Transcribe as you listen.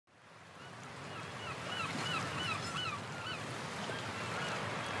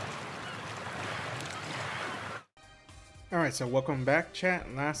Alright, so welcome back, chat.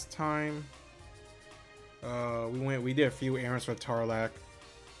 Last time, we did a few errands for Tarlac.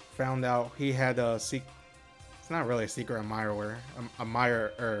 Found out he had a it's not really a secret admirer,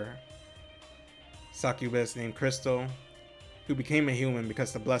 succubus named Crystal, who became a human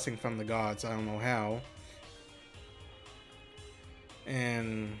because of the blessing from the gods. I don't know how.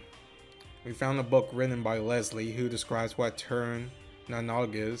 And we found a book written by Leslie who describes what Tir Na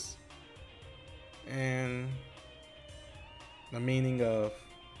Nog is. And the meaning of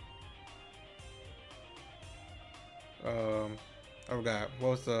I forgot what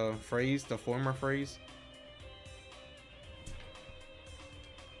was the phrase, the former phrase.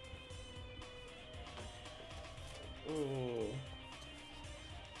 Oh.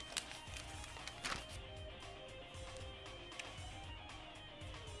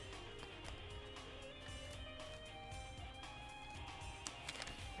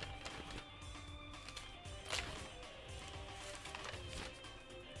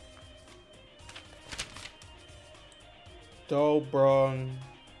 Dolbron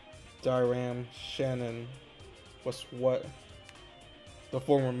Diram Shannon was what the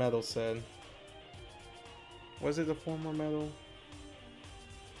former medal said. Was it the former medal?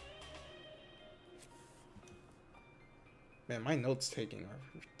 Man, my notes taking are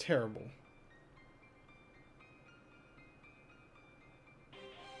terrible.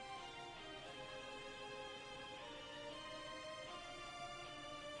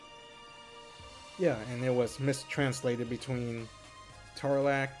 Yeah, and it was mistranslated between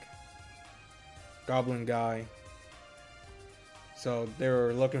Tarlac, Goblin Guy. So they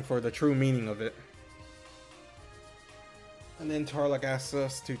were looking for the true meaning of it. And then Tarlac asked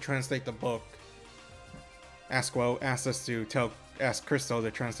us to translate the book. Asked us to ask Crystal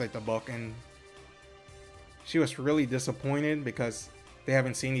to translate the book, and she was really disappointed because they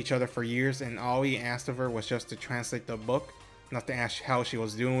haven't seen each other for years, and all he asked of her was just to translate the book, not to ask how she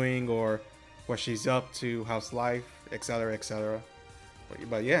was doing or what she's up to, how's life, etc, etc.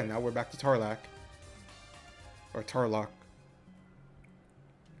 But yeah, now we're back to Tarlac. Or Tarlac.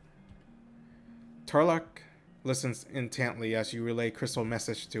 Tarlac listens intently as you relay Crystal's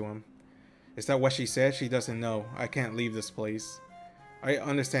message to him. Is that what she said? She doesn't know. I can't leave this place. I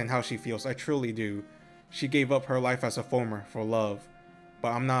understand how she feels. I truly do. She gave up her life as a former for love.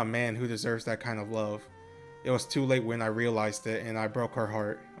 But I'm not a man who deserves that kind of love. It was too late when I realized it, and I broke her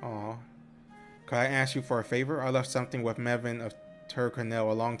heart. Aww. Could I ask you for a favor? I left something with Mevin of Tir Na Nog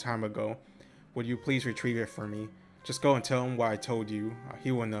a long time ago. Would you please retrieve it for me? Just go and tell him what I told you.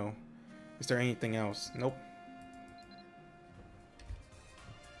 He will know. Is there anything else? Nope.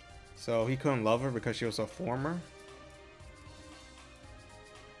 So he couldn't love her because she was a former?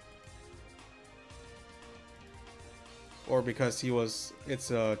 Or because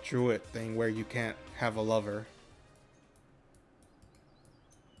it's a druid thing where you can't have a lover.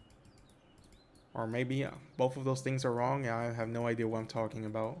 Or maybe both of those things are wrong. I have no idea what I'm talking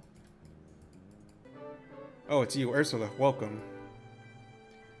about. Oh, it's you, Ursula. Welcome.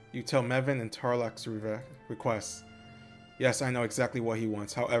 You tell Mevin and Tarlac's requests. Yes, I know exactly what he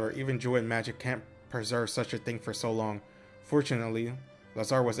wants. However, even druid magic can't preserve such a thing for so long. Fortunately,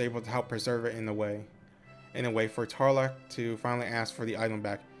 Lazar was able to help preserve it in a way. Anyway, for Tarlac to finally ask for the item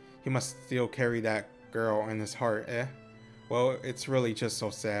back, he must still carry that girl in his heart, eh? Well, it's really just so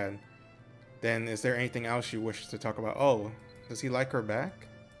sad. Then, is there anything else you wish to talk about? Oh, does he like her back?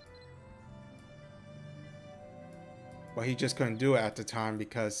 Well, he just couldn't do it at the time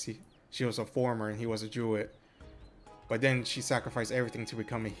because she was a former and he was a druid. But then she sacrificed everything to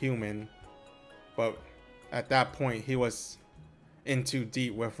become a human. But at that point, he was in too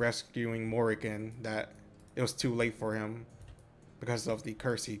deep with rescuing Morrighan that it was too late for him because of the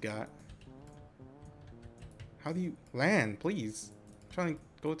curse he got. How do you land, please? I'm trying to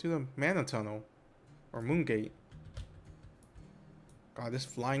go to the mana tunnel or moon gate. God, this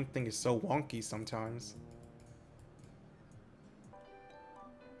flying thing is so wonky sometimes.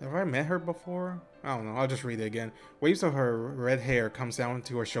 Have I met her before? I don't know, I'll just read it again. Waves of her red hair comes down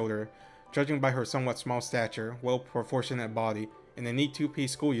to her shoulder. Judging by her somewhat small stature, well-proportionate body, and a neat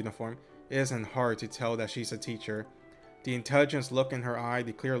two-piece school uniform, it isn't hard to tell that she's a teacher. The intelligent look in her eye,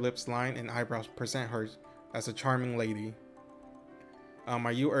 the clear lips line, and eyebrows present her as a charming lady.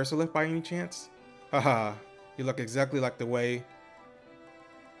 Are you Ursula by any chance? Haha, you look exactly like the way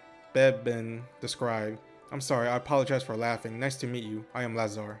Bebin described. I'm sorry, I apologize for laughing. Nice to meet you. I am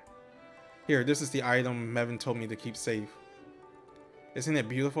Lazar. Here, this is the item Mevin told me to keep safe. Isn't it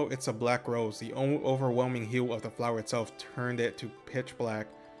beautiful? It's a black rose. The overwhelming hue of the flower itself turned it to pitch black.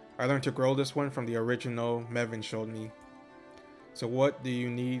 I learned to grow this one from the original Mevin showed me. So what do you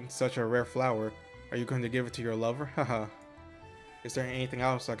need such a rare flower? Are you going to give it to your lover? Haha. Is there anything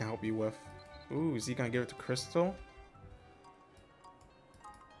else I can help you with? Ooh, is he gonna give it to Crystal?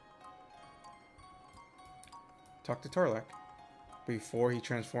 Talk to Tarlak before he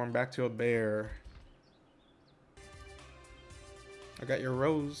transformed back to a bear. I got your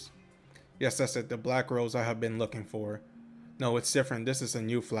rose. Yes, that's it. The black rose I have been looking for. No, it's different. This is a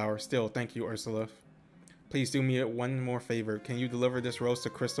new flower. Still, thank you, Ursula. Please do me one more favor. Can you deliver this rose to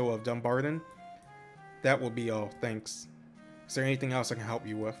Crystal of Dumbarton? That will be all. Thanks. Is there anything else I can help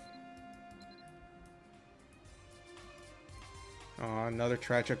you with? Aw, another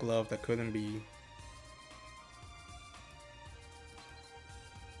tragic love that couldn't be.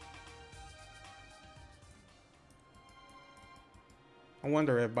 I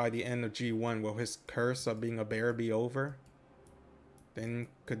wonder if by the end of G1 will his curse of being a bear be over? Then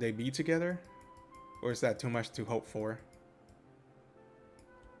could they be together? Or is that too much to hope for?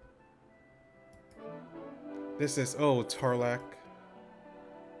 This is, oh, Tarlak.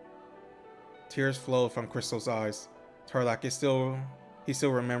 Tears flow from Crystal's eyes. Tarlak is he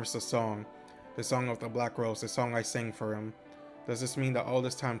still remembers the song of the Black Rose, the song I sang for him. Does this mean that all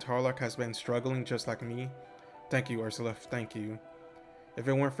this time Tarlak has been struggling just like me? Thank you, Ursula, thank you. If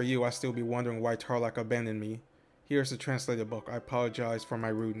it weren't for you, I'd still be wondering why Tarlak abandoned me. Here's the translated book. I apologize for my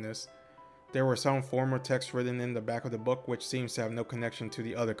rudeness. There were some former texts written in the back of the book which seems to have no connection to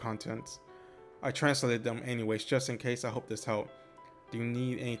the other contents. I translated them anyways, just in case. I hope this helped. Do you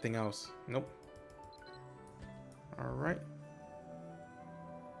need anything else? Nope. Alright.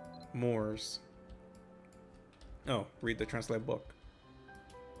 Moors. Oh, read the translated book.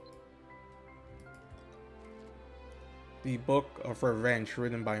 The Book of Revenge,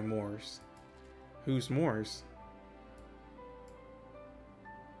 written by Moors. Who's Moors?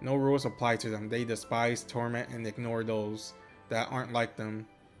 No rules apply to them. They despise, torment, and ignore those that aren't like them.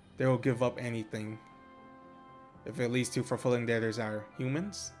 They will give up anything if it leads to fulfilling their desire.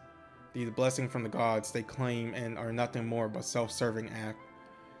 Humans? The blessing from the gods they claim and are nothing more but self-serving act.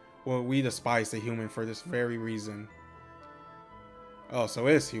 Well, we despise the human for this very reason. Oh, so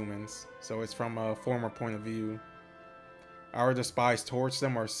it's humans. So it's from a former point of view. Our despise towards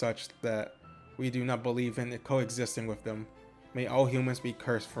them are such that we do not believe in coexisting with them. May all humans be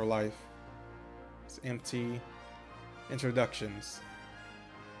cursed for life. It's empty. Introductions.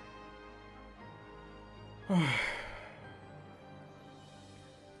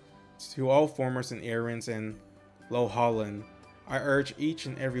 To all formers and Erins and Low Holland, I urge each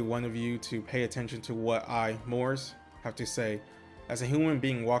and every one of you to pay attention to what I, Moors, have to say. As a human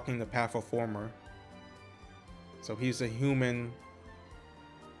being walking the path of former. So he's a human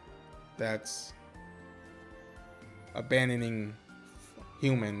that's abandoning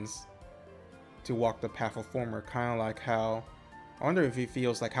humans to walk the path of former, kind of like how, I wonder if he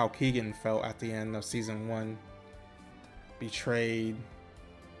feels like how Keaghan felt at the end of season 1, betrayed,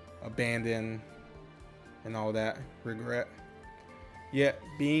 abandoned, and all that regret. Yet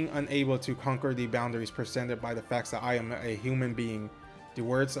being unable to conquer the boundaries presented by the facts that I am a human being, the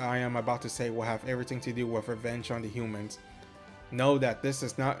words I am about to say will have everything to do with revenge on the humans. Know that this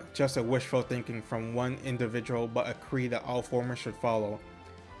is not just a wishful thinking from one individual, but a creed that all formers should follow.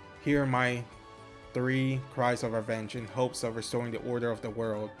 Hear my 3 cries of revenge in hopes of restoring the order of the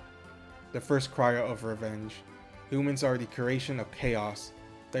world. The first cry of revenge. Humans are the creation of chaos.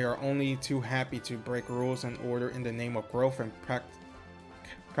 They are only too happy to break rules and order in the name of growth and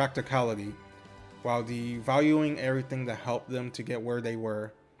practicality, while devaluing everything that helped them to get where they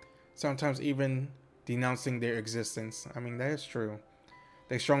were. Sometimes even denouncing their existence. I mean, that is true.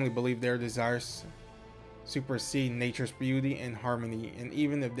 They strongly believe their desires supersede nature's beauty and harmony, and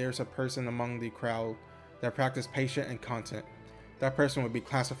even if there's a person among the crowd that practices patience and content, that person would be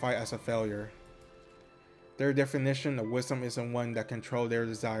classified as a failure. Their definition of wisdom isn't one that controls their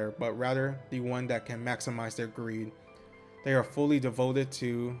desire, but rather the one that can maximize their greed. They are fully devoted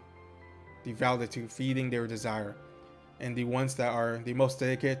to feeding their desire, and the ones that are the most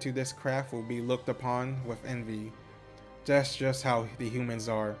dedicated to this craft will be looked upon with envy. That's just how the humans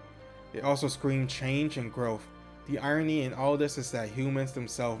are. They also scream change and growth. The irony in all this is that humans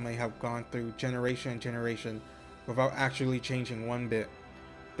themselves may have gone through generation and generation without actually changing one bit.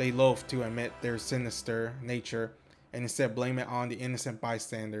 They loathe to admit their sinister nature and instead blame it on the innocent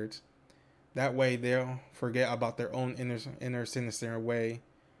bystanders. That way they'll forget about their own inner sinister way.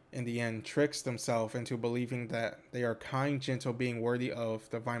 In the end, tricks themselves into believing that they are kind, gentle being worthy of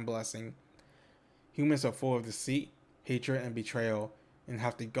divine blessing. Humans are full of deceit, hatred, and betrayal, and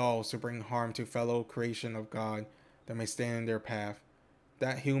have the gall to bring harm to fellow creation of God that may stand in their path.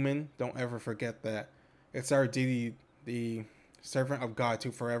 That human, don't ever forget that. It's our duty, the servant of God,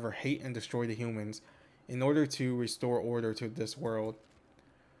 to forever hate and destroy the humans, in order to restore order to this world.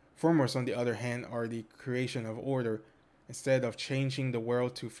 Formers, on the other hand, are the creation of order. Instead of changing the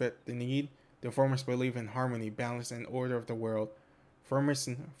world to fit the need, the formers believe in harmony, balance, and order of the world.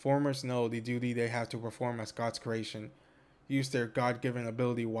 Formers know the duty they have to perform as God's creation. Use their God-given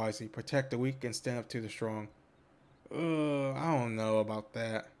ability wisely, protect the weak, and stand up to the strong. I don't know about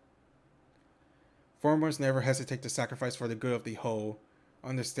that. Formers never hesitate to sacrifice for the good of the whole.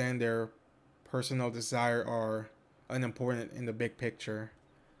 Understand their personal desire are unimportant in the big picture.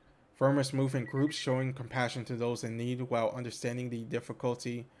 Formers move in groups, showing compassion to those in need while understanding the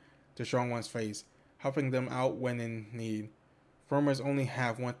difficulty the strong ones face, helping them out when in need. Formers only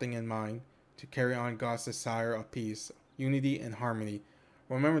have one thing in mind: to carry on God's desire of peace, unity, and harmony.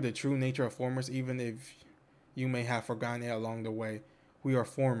 Remember the true nature of formers, even if you may have forgotten it along the way. We are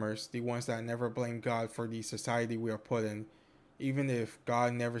formers, the ones that never blame God for the society we are put in, even if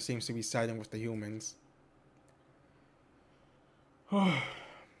God never seems to be siding with the humans. Do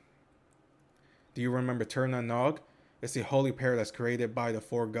you remember Tir Na Nog? It's the holy paradise created by the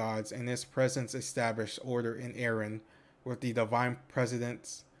four gods, and its presence established order in Erinn, with the divine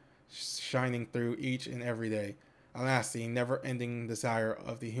presence shining through each and every day. Alas, the never-ending desire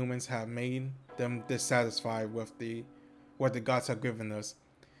of the humans have made them dissatisfied with what the gods have given us.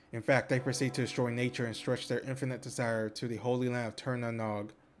 In fact, they proceed to destroy nature and stretch their infinite desire to the holy land of Tir Na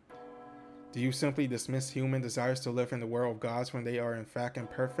Nog. Do you simply dismiss human desires to live in the world of gods when they are in fact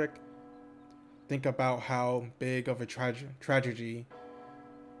imperfect? Think about how big of a tragedy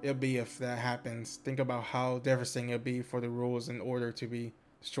it'll be if that happens. Think about how devastating it'll be for the rules and order to be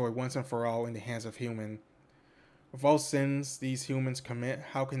destroyed once and for all in the hands of humans. With all sins these humans commit,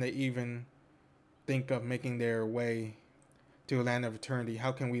 how can they even think of making their way to a land of eternity?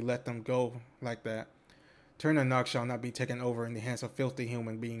 How can we let them go like that? Tir Na Nog shall not be taken over in the hands of filthy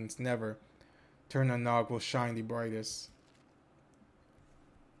human beings, never. Tir Na Nog will shine the brightest.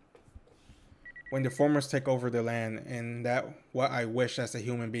 When the formers take over the land, and that what I wish as a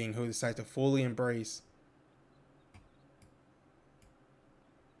human being who decides to fully embrace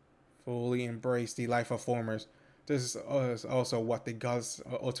the life of formers. This is also what the gods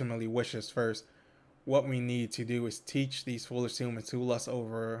ultimately wishes first. What we need to do is teach these foolish humans who lust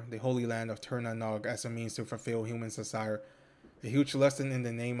over the holy land of Tir Na Nog as a means to fulfill human desire. A huge lesson in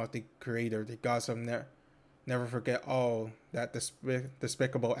the name of the Creator. The gods of never forget all that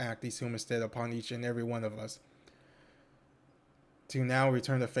despicable act these humans did upon each and every one of us. To now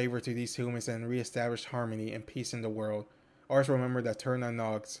return the favor to these humans and reestablish harmony and peace in the world. Always remember that Tir Na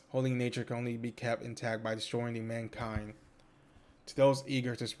Nog's holy nature can only be kept intact by destroying the mankind. To those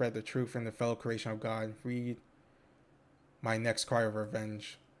eager to spread the truth in the fellow creation of God, read my next cry of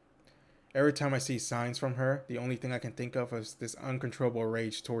revenge. Every time I see signs from her, the only thing I can think of is this uncontrollable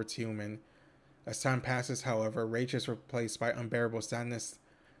rage towards human. As time passes, however, rage is replaced by unbearable sadness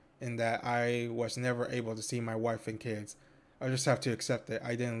in that I was never able to see my wife and kids. I just have to accept it.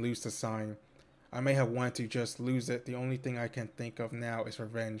 I didn't lose the sign. I may have wanted to just lose it. The only thing I can think of now is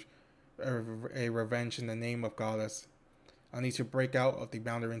revenge. A revenge in the name of Goddess. I need to break out of the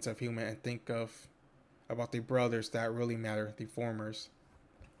boundaries of human and think about the brothers that really matter, the formers.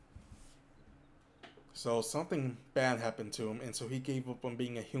 So something bad happened to him, and so he gave up on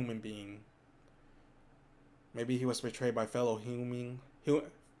being a human being. Maybe he was betrayed by fellow human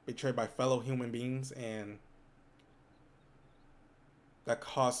beings, and that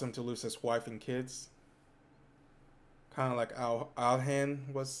caused him to lose his wife and kids. Kind of like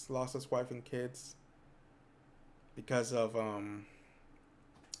Alhan lost his wife and kids because of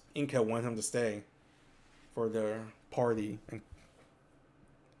Inca wanted him to stay for their party,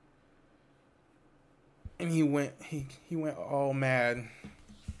 and he went all mad,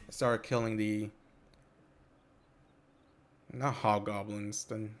 started killing the not hobgoblins,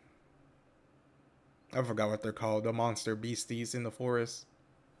 then I forgot what they're called, the monster beasties in the forest.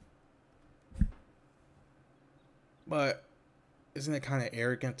 But isn't it kind of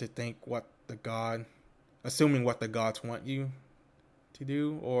arrogant to think assuming what the gods want you to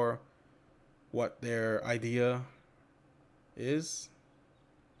do, or what their idea is?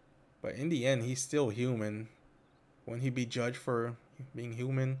 But in the end, he's still human. Wouldn't he be judged for being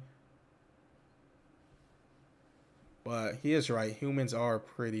human? But he is right. Humans are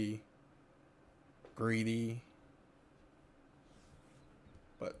pretty greedy.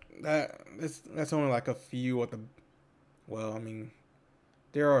 But that's only like a few of the. Well, I mean,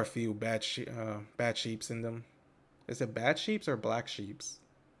 there are a few bad sheeps in them. Is it bad sheeps or black sheeps?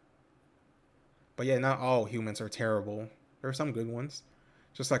 But yeah, not all humans are terrible. There are some good ones.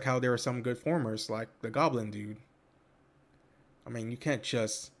 Just like how there are some good formers, like the goblin dude. I mean, you can't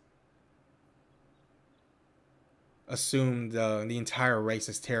just assume the entire race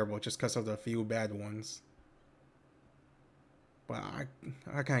is terrible just because of the few bad ones. But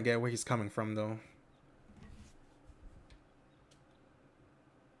I kind of get where he's coming from, though.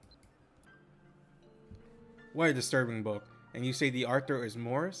 What a disturbing book. And you say the author is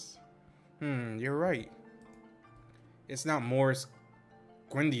Morris? You're right. It's not Morris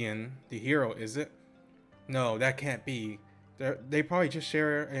Gwydion, the hero, is it? No, that can't be. They probably just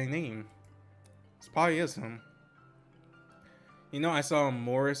share a name. This probably is him. You know, I saw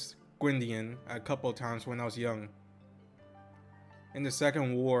Morris Gwydion a couple of times when I was young. In the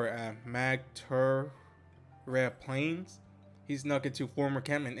Second War at Magturra Plains, he snuck into former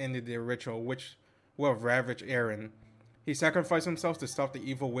camp and ended the ritual, which will have ravaged Erinn. He sacrificed himself to stop the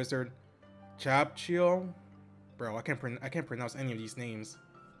evil wizard Cichol. Bro, I can't pronounce any of these names.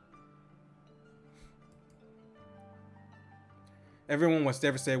 Everyone was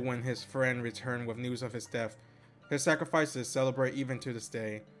devastated when his friend returned with news of his death. His sacrifices celebrate even to this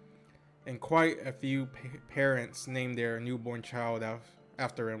day, and quite a few parents named their newborn child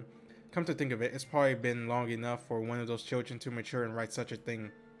after him. Come to think of it, it's probably been long enough for one of those children to mature and write such a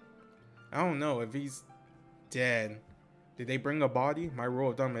thing. I don't know, if he's dead, did they bring a body? My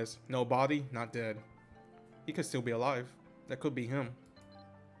rule of thumb is, no body, not dead. He could still be alive. That could be him.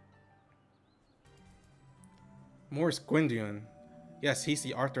 Morris Gwydion. Yes, he's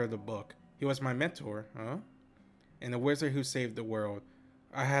the author of the book. He was my mentor, huh? And the wizard who saved the world.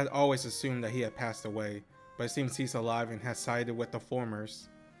 I had always assumed that he had passed away, but it seems he's alive and has sided with the formers.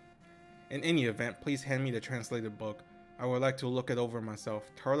 In any event, please hand me the translated book. I would like to look it over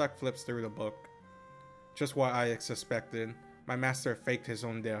myself. Tarlak flips through the book. Just what I suspected. My master faked his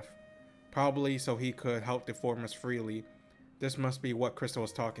own death. Probably so he could help the formers freely. This must be what Crystal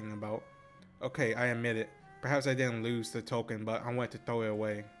was talking about. Okay, I admit it. Perhaps I didn't lose the token, but I wanted to throw it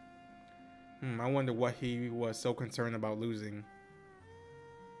away. I wonder what he was so concerned about losing.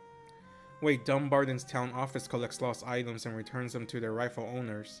 Wait, Dumbarton's town office collects lost items and returns them to their rightful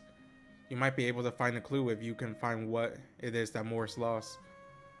owners. You might be able to find a clue if you can find what it is that Morris lost.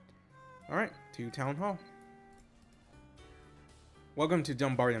 Alright, to Town Hall. Welcome to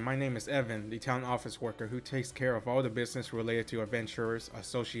Dumbarton. My name is Evan, the town office worker who takes care of all the business related to Adventurers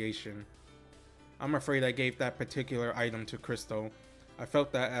Association. I'm afraid I gave that particular item to Crystal. I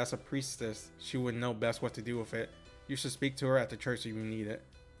felt that as a priestess, she would know best what to do with it. You should speak to her at the church if you need it.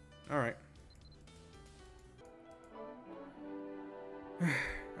 Alright.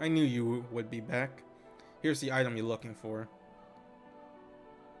 I knew you would be back. Here's the item you're looking for.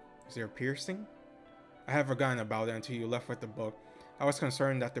 Is there a piercing? I had forgotten about it until you left with the book. I was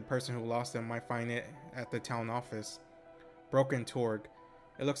concerned that the person who lost them might find it at the town office. Broken Torg.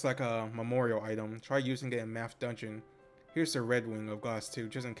 It looks like a memorial item. Try using it in Math Dungeon. Here's the Red Wing of Goddess too,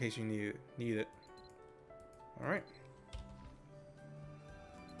 just in case you need it. Alright.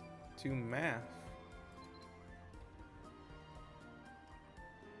 To Math.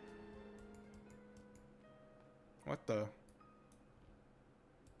 What the?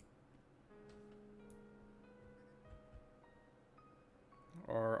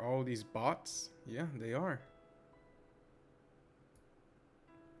 Are all these bots? Yeah, they are.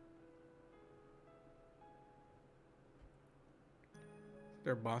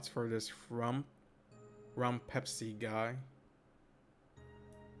 They're bots for this rum Pepsi guy.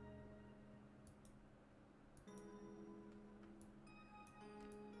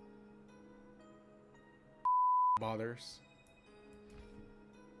 Bothers.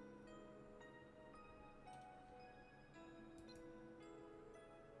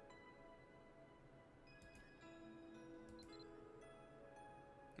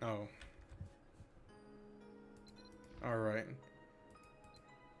 Oh. Alright.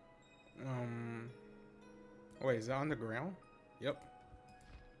 Wait, is that on the ground? Yep.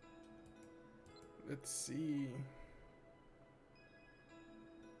 Let's see.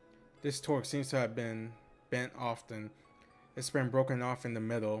 This torque seems to have been bent often. It's been broken off in the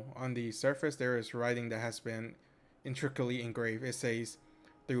middle. On the surface there is writing that has been intricately engraved. It says,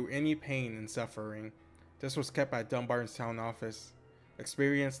 "Through any pain and suffering." This was kept at Dumbarton's town office.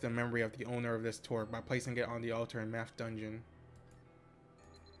 Experience the memory of the owner of this torque by placing it on the altar in Math Dungeon.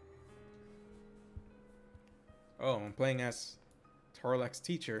 Oh, I'm playing as Tarlak's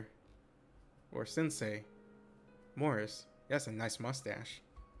teacher. Or sensei. Morris. That's a nice mustache.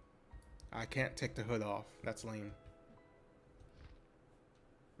 I can't take the hood off. That's lame.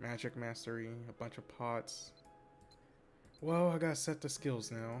 Magic mastery. A bunch of pots. Well, I gotta set the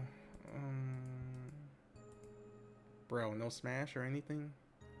skills now. Bro, no smash or anything?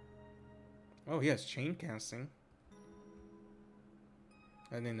 Oh, he has chain casting.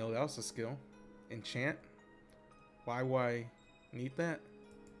 I didn't know that was a skill. Enchant. Why would I need that?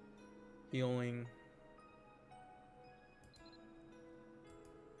 Healing.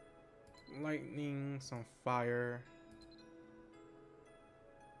 Lightning, some fire.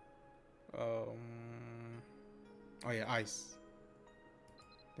 Oh yeah, ice.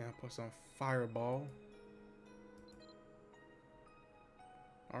 Then I put some fireball.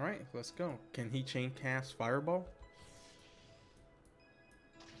 Alright, let's go. Can he chain cast fireball?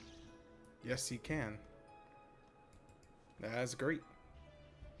 Yes, he can. That's great.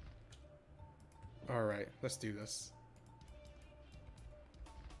 Alright, let's do this.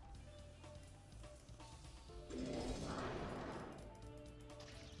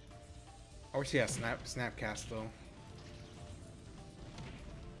 I wish he had snapcast though.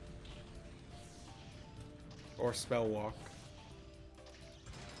 Or spell walk.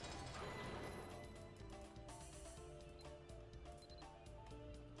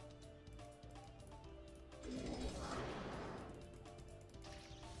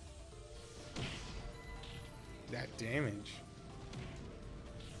 That damage.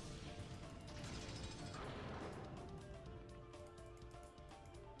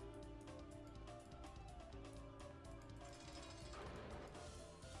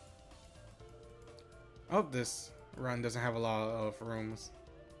 I hope this run doesn't have a lot of rooms.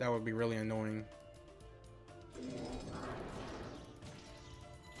 That would be really annoying.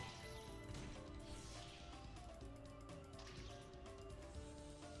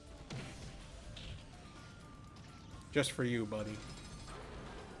 Just for you, buddy.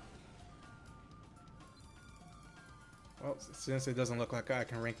 Well, since it doesn't look like I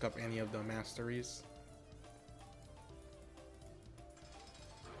can rank up any of the masteries.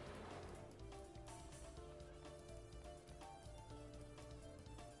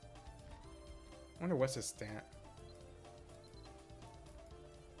 I wonder what's his stat.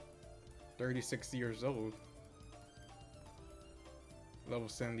 36 years old. Level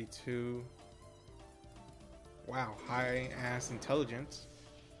 72. Wow, high ass intelligence.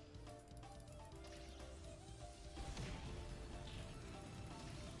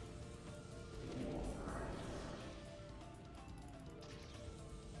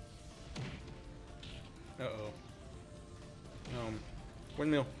 Uh-oh.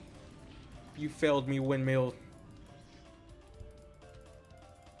 Windmill. You failed me, windmill.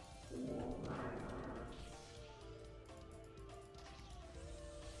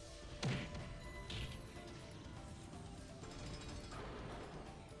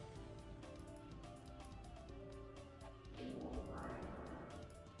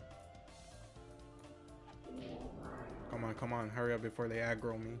 Come on, hurry up before they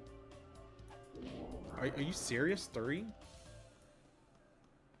aggro me. Are you serious? 3?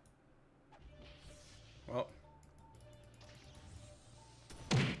 Well.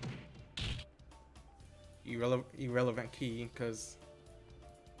 Irrelevant key, because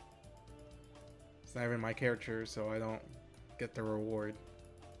it's not even my character, so I don't get the reward.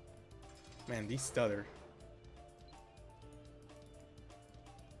 Man, these stutter.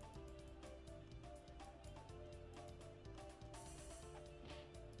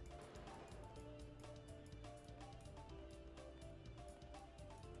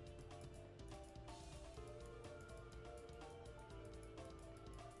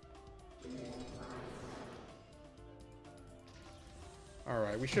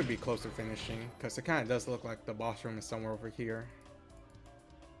 Alright, we should be close to finishing, because it kind of does look like the boss room is somewhere over here.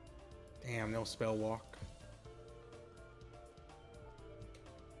 Damn, no spell walk.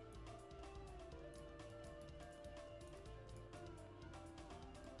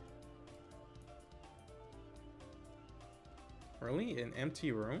 Really? An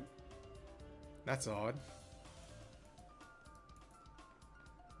empty room? That's odd.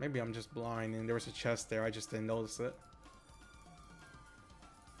 Maybe I'm just blind and there was a chest there, I just didn't notice it.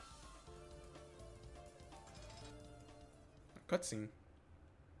 Cutscene.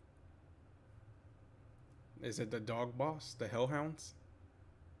 Is it the dog boss? The hellhounds?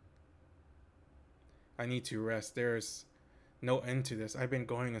 I need to rest. There's no end to this. I've been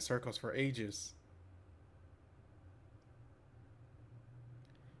going in circles for ages.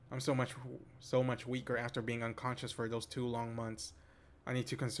 I'm so much weaker after being unconscious for those 2 long months. I need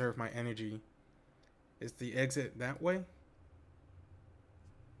to conserve my energy. Is the exit that way?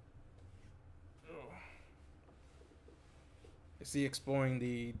 Is he exploring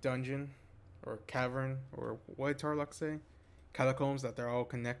the dungeon or cavern, or what did Tarlock say? Catacombs, that they're all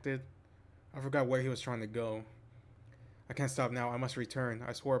connected? I forgot where he was trying to go. I can't stop now. I must return.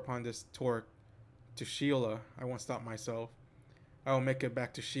 I swore upon this tour to Sheila. I won't stop myself. I will make it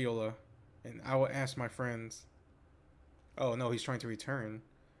back to Sheila, and I will ask my friends. Oh no, he's trying to return.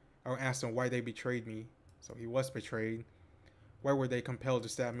 I will ask them why they betrayed me. So he was betrayed. Why were they compelled to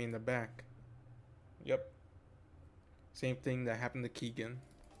stab me in the back? Yep. Same thing that happened to Keaghan.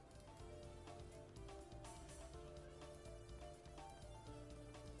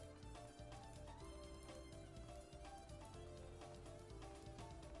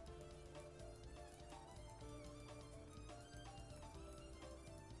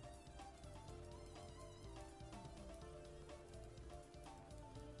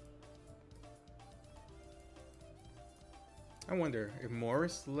 I wonder if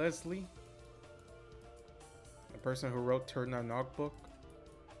Morris Leslie, the person who wrote Tir Na Nog book,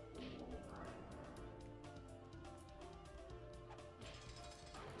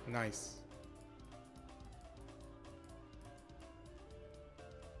 nice.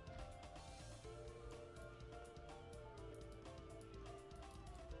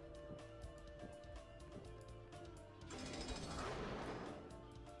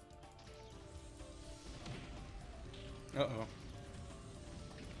 Uh-oh.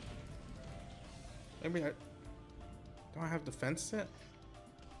 Maybe I... Don't I have the fence set?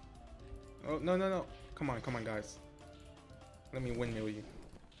 Oh, no, no, no. Come on, guys. Let me windmill you.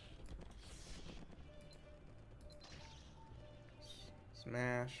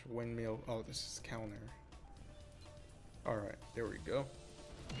 Smash, windmill. Oh, this is counter. Alright, there we go.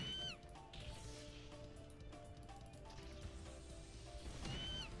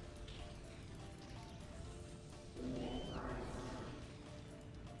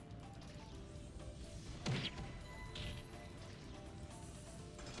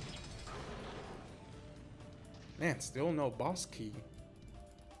 Man, still no boss key.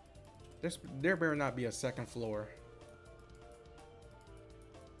 There better not be a second floor.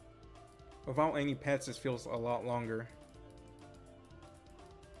 Without any pets, this feels a lot longer.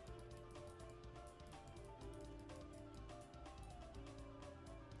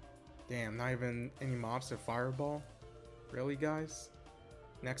 Damn, not even any mobs to fireball? Really, guys?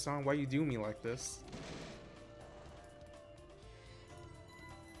 Next on, why you do me like this?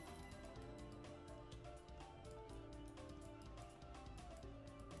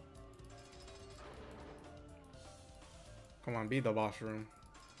 Come on, be the boss room.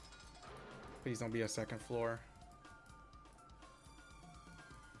 Please don't be a second floor.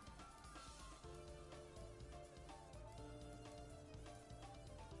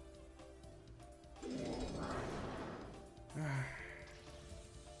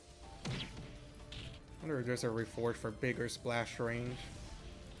 Wonder if there's a reforge for bigger splash range.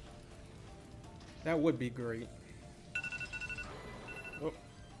 That would be great. Oh.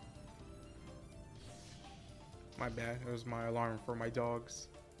 My bad, it was my alarm for my dogs.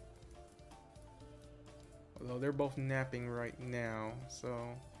 Although they're both napping right now, so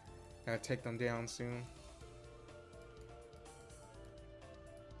gotta take them down soon.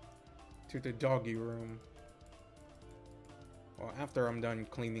 To the doggy room. Well, after I'm done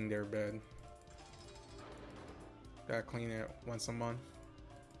cleaning their bed. Gotta clean it once a month.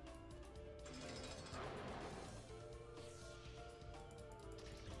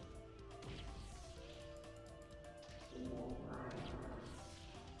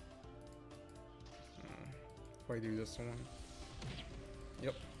 I do this one.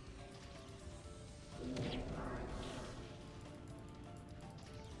 Yep.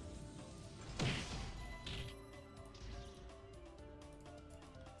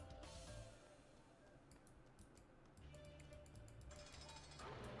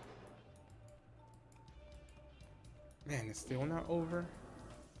 Man, it's still not over.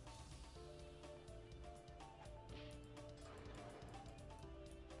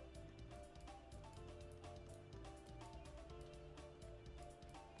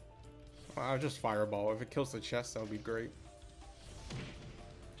 I'll just fireball. If it kills the chest, that'll be great.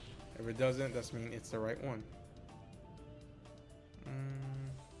 If it doesn't, that's mean it's the right one.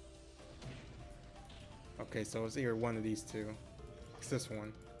 Okay, so it's either one of these two. It's this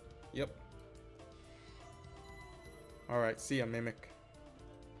one. Yep. Alright, see ya, Mimic.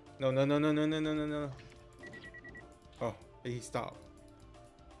 No, no, no, no, no, no, no, no, no. Oh, he stopped.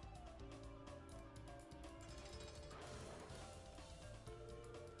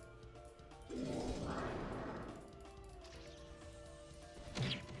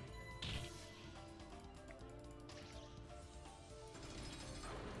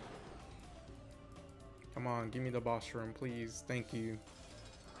 Come on, give me the boss room, please. Thank you.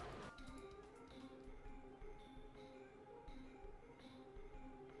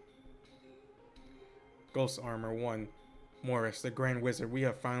 Ghost Armor 1. Morris, the Grand Wizard, we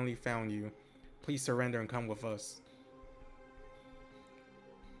have finally found you. Please surrender and come with us.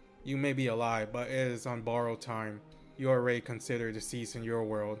 You may be alive, but it is on borrowed time. You are already considered deceased in your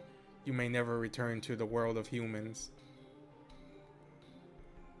world. you may never return to the world of humans.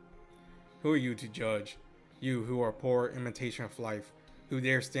 Who are you to judge? You who are a poor imitation of life, who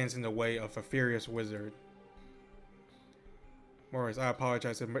dare stands in the way of a furious wizard. Morris, I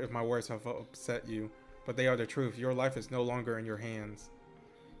apologize if my words have upset you, but they are the truth. Your life is no longer in your hands.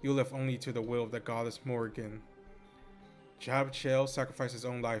 You live only to the will of the Goddess Morrighan. Cichol sacrificed his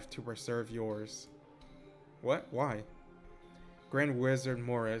own life to preserve yours. What? Why? Grand Wizard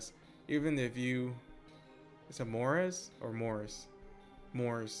Morris, even if you... Is it Morris or Morris?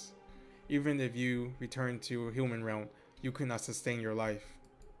 Morris. Even if you return to a human realm, you could not sustain your life.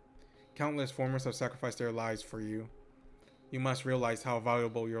 Countless formers have sacrificed their lives for you. You must realize how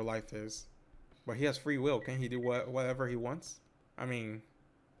valuable your life is. But he has free will. Can't he do whatever he wants? I mean,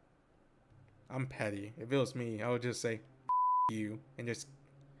 I'm petty. If it was me, I would just say, F you, and just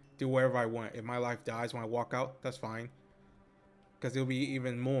do whatever I want. If my life dies when I walk out, that's fine. Because it'll be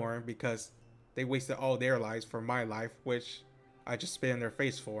even more because they wasted all their lives for my life, which I just spit in their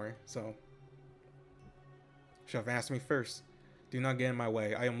face for. So, should have asked me first. Do not get in my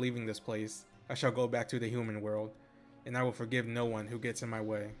way. I am leaving this place. I shall go back to the human world, and I will forgive no one who gets in my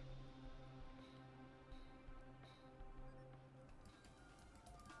way.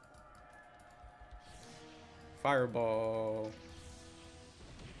 Fireball.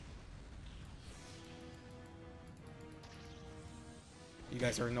 You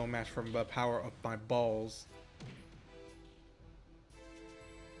guys are no match for the power of my balls.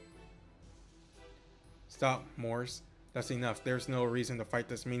 Stop, Morse. That's enough. There's no reason to fight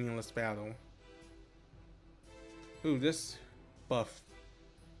this meaningless battle. Ooh, this buff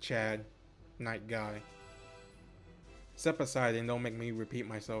Chad Knight guy. Step aside and don't make me repeat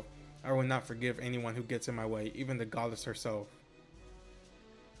myself. I will not forgive anyone who gets in my way, even the goddess herself.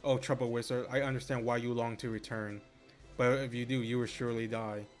 Oh, Trouble Wizard, I understand why you long to return. But if you do, you will surely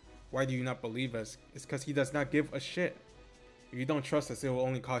die. Why do you not believe us? It's because he does not give a shit. If you don't trust us, it will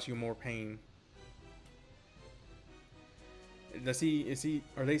only cause you more pain.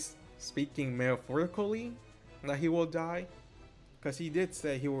 Are they speaking metaphorically that he will die? Because he did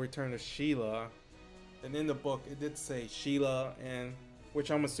say he will return to Sheila. And in the book, it did say Sheila, and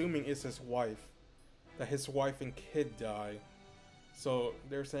which I'm assuming is his wife. That his wife and kid die. So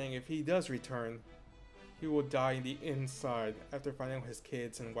they're saying if he does return, he will die in the inside after finding out his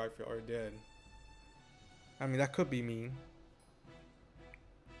kids and wife are dead. I mean, that could be mean.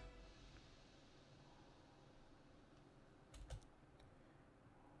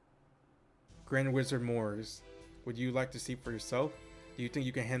 Grand Wizard Moors, would you like to see for yourself? Do you think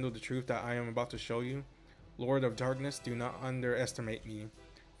you can handle the truth that I am about to show you? Lord of Darkness, do not underestimate me.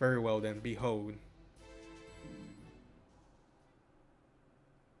 Very well then, behold.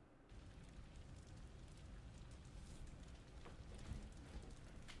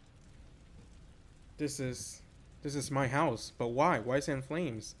 This is my house, but why? Why is it in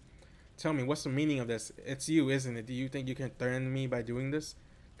flames? Tell me, what's the meaning of this? It's you, isn't it? Do you think you can threaten me by doing this?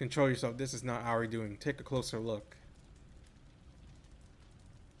 Control yourself, this is not our doing. Take a closer look.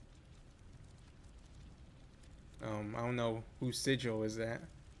 I don't know whose sigil is that.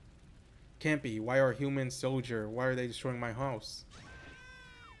 Can't be. Why are humans soldier? Why are they destroying my house?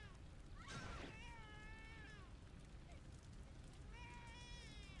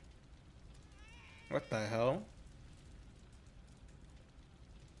 What the hell?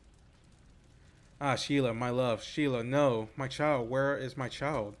 Ah, Sheila, my love. Sheila, no. My child. Where is my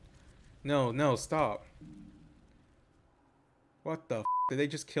child? No, no, stop. What the f? Did they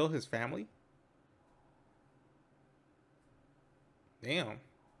just kill his family? Damn.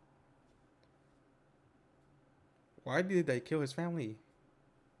 Why did they kill his family?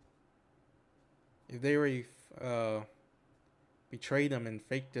 If they already betrayed him and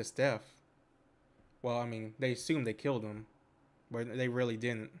faked his death. Well, I mean, they assumed they killed him, but they really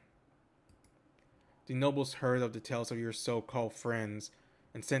didn't. The nobles heard of the tales of your so-called friends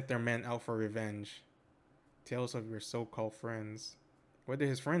and sent their men out for revenge. Tales of your so-called friends. What did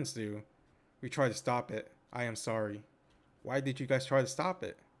his friends do? We tried to stop it. I am sorry. Why did you guys try to stop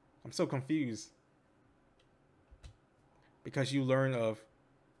it? I'm so confused. Because you learned of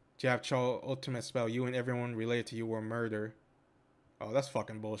Cichol ultimate spell, you and everyone related to you were murdered. Oh, that's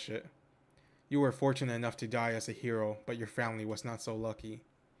fucking bullshit. You were fortunate enough to die as a hero, but your family was not so lucky.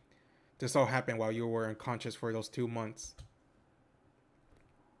 This all happened while you were unconscious for those 2 months.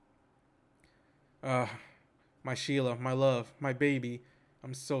 My Sheila, my love, my baby.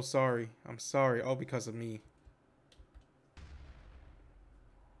 I'm so sorry. I'm sorry, all because of me.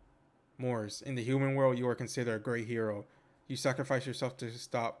 Moors, in the human world, you are considered a great hero. You sacrificed yourself to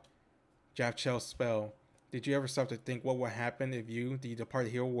stop Cichol's spell. Did you ever stop to think what would happen if you, the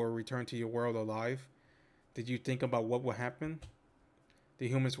departed hero, were returned to your world alive? Did you think about what would happen? The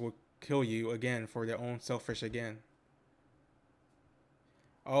humans would kill you again for their own selfish again.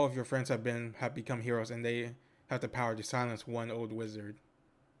 All of your friends have become heroes, and they have the power to silence one old wizard.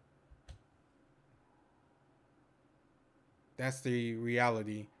 That's the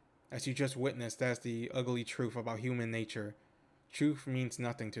reality. As you just witnessed, that's the ugly truth about human nature. Truth means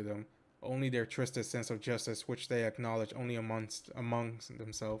nothing to them. Only their twisted sense of justice, which they acknowledge only amongst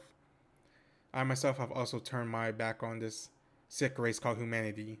themselves. I myself have also turned my back on this sick race called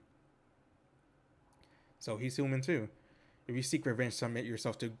humanity. So he's human too. If you seek revenge, submit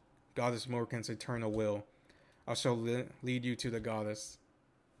yourself to Goddess Morrighan's eternal will. I shall lead you to the goddess.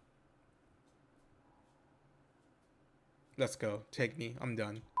 Let's go. Take me. I'm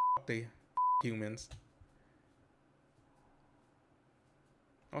done. F the humans.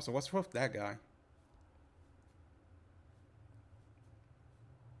 Also, what's wrong with that guy?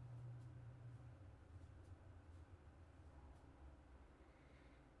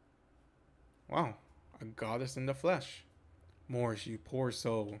 Wow. A goddess in the flesh. Morris, you poor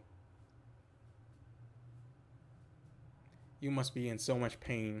soul. You must be in so much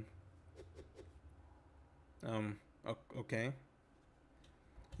pain. Okay.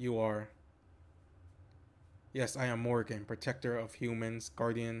 You are. Yes, I am Morrighan, protector of humans,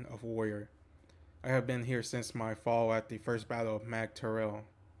 guardian of warrior. I have been here since my fall at the first battle of Mag Terrell.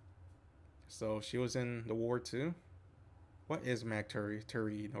 So she was in the war too? What is Mag Terrell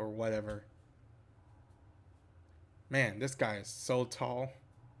or whatever? Man, this guy is so tall.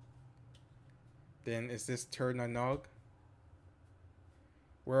 Then is this Tir Na Nog?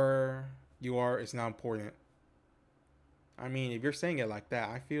 Where you are is not important. I mean, if you're saying it like that,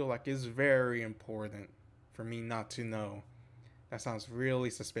 I feel like it's very important for me not to know. That sounds really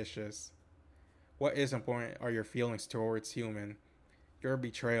suspicious. What is important are your feelings towards human, your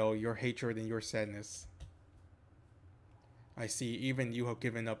betrayal, your hatred, and your sadness. I see, even you have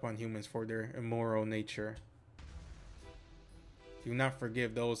given up on humans for their immoral nature. Do not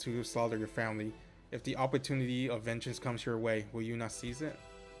forgive those who slaughter your family. If the opportunity of vengeance comes your way, will you not seize it?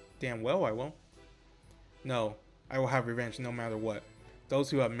 Damn well I will. No, I will have revenge no matter what.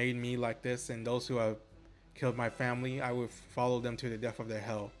 Those who have made me like this and those who have killed my family, I will follow them to the depth of their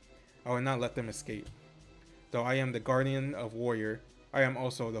hell. I will not let them escape. Though I am the guardian of warrior, I am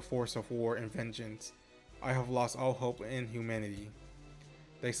also the force of war and vengeance. I have lost all hope in humanity.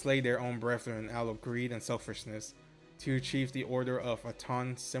 They slay their own brethren out of greed and selfishness. To achieve the order of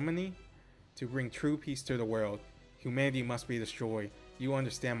Aton Simony, to bring true peace to the world, humanity must be destroyed. You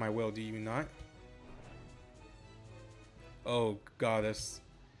understand my will, do you not? Oh, goddess.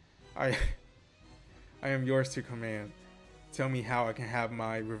 I am yours to command. Tell me how I can have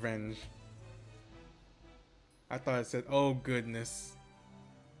my revenge. I thought it said, oh goodness.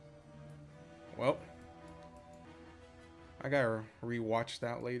 Well, I gotta rewatch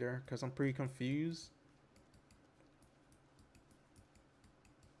that later because I'm pretty confused.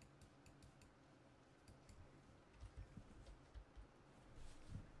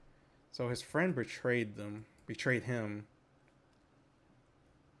 So his friend betrayed him.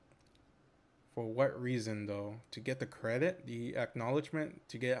 For what reason though? To get the credit, the acknowledgement,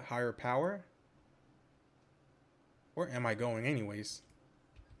 to get higher power? Where am I going anyways?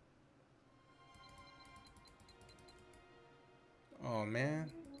 Oh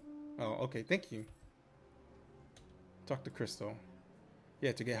man. Oh, okay, thank you. Talk to Crystal.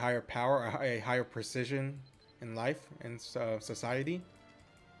 Yeah, to get higher power, a higher precision in life and society.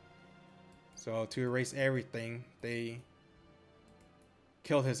 So to erase everything, they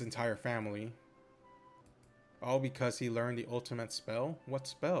killed his entire family. All because he learned the ultimate spell? What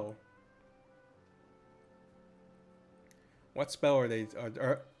spell? What spell are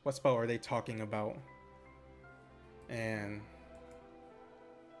they talking about? And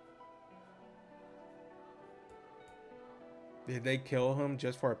did they kill him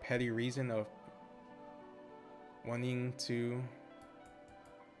just for a petty reason of wanting to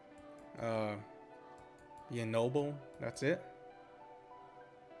be a noble? That's it?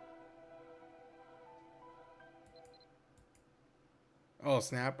 Oh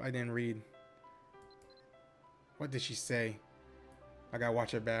snap, I didn't read. What did she say? I gotta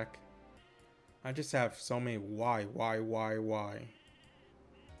watch it back. I just have so many why.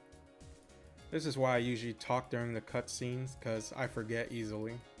 This is why I usually talk during the cutscenes, because I forget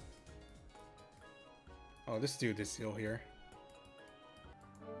easily. Oh, this dude is still here.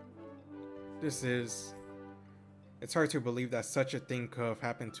 It's hard to believe that such a thing could have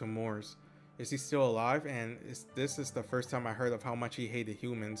happened to Morse. Is he still alive? And this is the first time I heard of how much he hated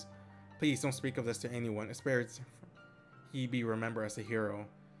humans. Please don't speak of this to anyone. It spares he be remembered as a hero.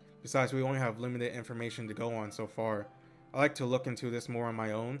 Besides, we only have limited information to go on so far. I like to look into this more on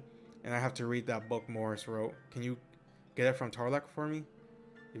my own, and I have to read that book Morris wrote. Can you get it from Tarlac for me?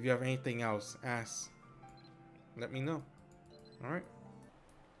 If you have anything else, let me know.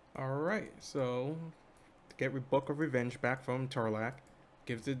 Alright, so to get Book of Revenge back from Tarlac,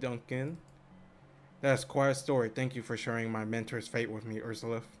 gives to Duncan. That's quite a story. Thank you for sharing my mentor's fate with me,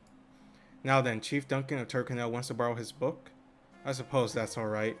 Uladh. Now then, Chief Duncan of Turkanel wants to borrow his book? I suppose that's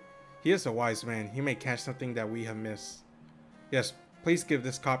alright. He is a wise man. He may catch something that we have missed. Yes, please give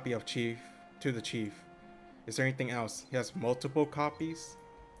this copy of Chief to the Chief. Is there anything else? He has multiple copies?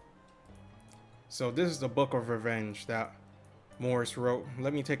 So this is the Book of Revenge that Morris wrote.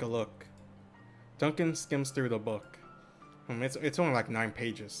 Let me take a look. Duncan skims through the book. It's only like 9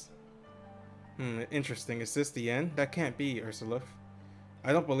 pages. Interesting. Is this the end? That can't be, Uladh.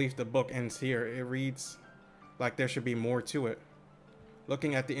 I don't believe the book ends here. It reads like there should be more to it.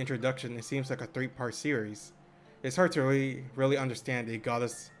 Looking at the introduction, it seems like a 3-part series. It's hard to really understand a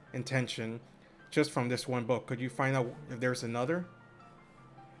goddess' intention just from this one book. Could you find out if there's another?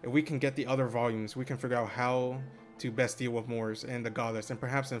 If we can get the other volumes, we can figure out how to best deal with Morris and the goddess, and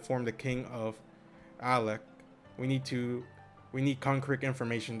perhaps inform the king of Alec. We need concrete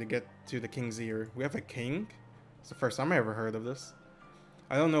information to get to the king's ear. We have a king? It's the first time I ever heard of this.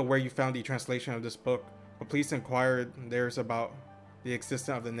 I don't know where you found the translation of this book, but please inquire theirs about the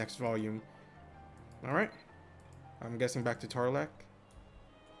existence of the next volume. Alright. I'm guessing back to Tarlac.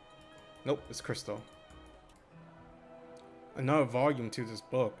 Nope, it's Crystal. Another volume to this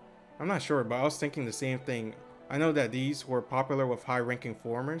book. I'm not sure, but I was thinking the same thing. I know that these were popular with high-ranking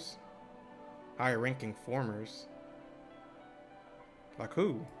formers. High-ranking formers? Like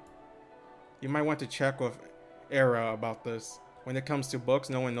who? You might want to check with Erinn about this. When it comes to books,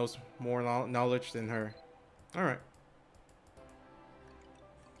 no one knows more knowledge than her. Alright.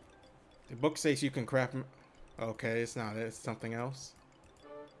 The book says you can craft... Okay, it's not it. It's something else.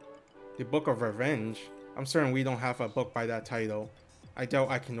 The Book of Revenge? I'm certain we don't have a book by that title. I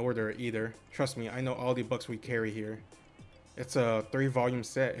doubt I can order it either. Trust me, I know all the books we carry here. It's a 3-volume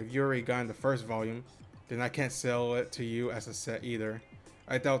set. If you already got in the first volume, then I can't sell it to you as a set either.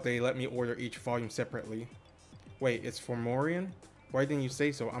 I doubt they let me order each volume separately. Wait, it's Fomorian? Why didn't you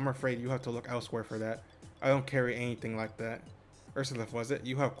say so? I'm afraid you have to look elsewhere for that. I don't carry anything like that. Uladh, was it?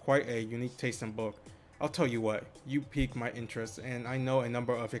 You have quite a unique taste in book. I'll tell you what, you pique my interest, and I know a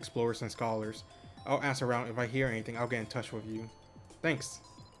number of explorers and scholars. I'll ask around. If I hear anything, I'll get in touch with you. Thanks.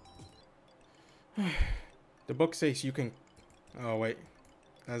 The book says you can... Oh wait,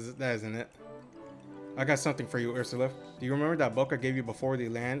 that isn't it. I got something for you, Uladh. Do you remember that book I gave you before, The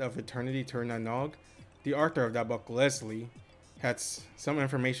Land of Eternity, Tir Na Nog? The author of that book, Leslie, had some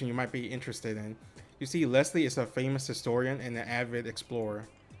information you might be interested in. You see, Leslie is a famous historian and an avid explorer.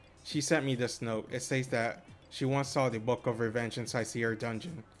 She sent me this note. It says that she once saw the Book of Revenge inside Sierra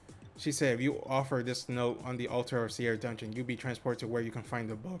Dungeon. She said if you offer this note on the altar of Sierra Dungeon, you'll be transported to where you can find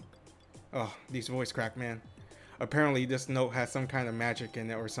the book. Oh, these voice crack, man. Apparently this note has some kind of magic in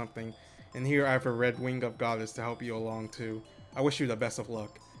it or something. And here I have a red wing of goddess to help you along too. I wish you the best of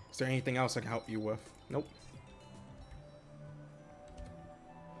luck. Is there anything else I can help you with? Nope.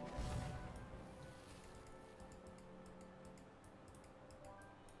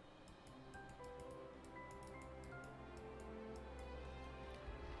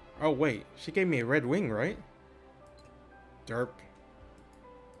 Oh wait, she gave me a red wing, right? Derp.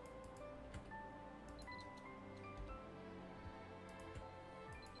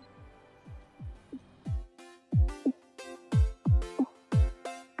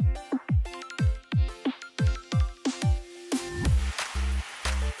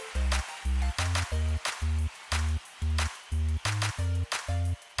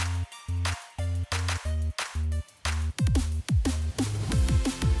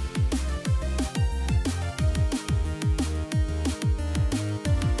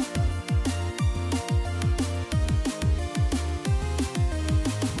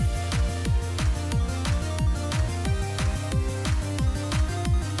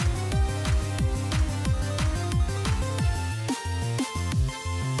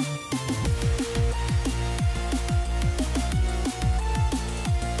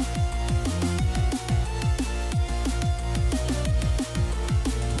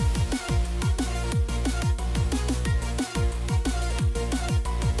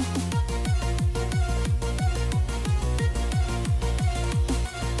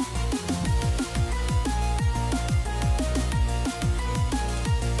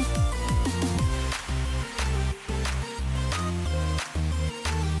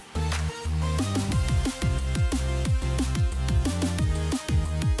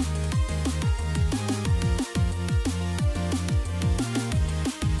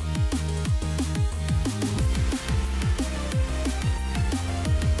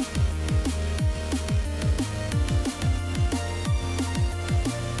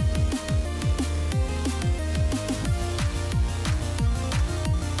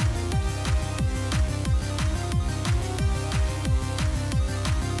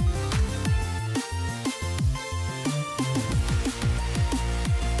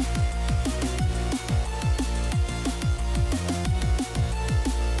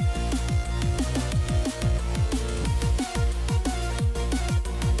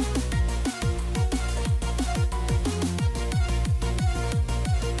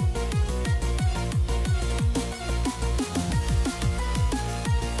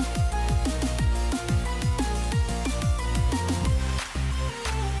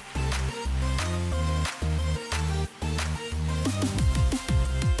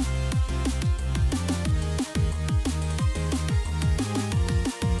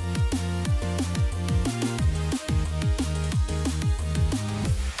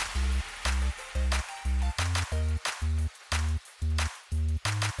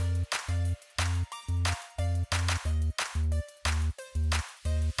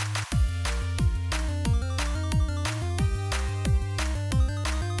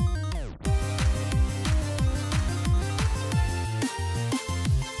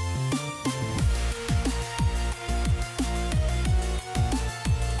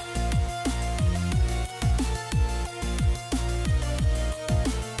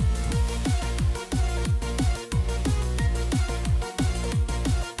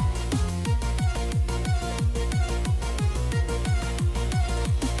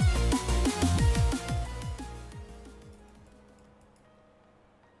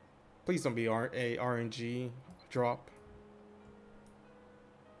 Please don't be a RNG drop.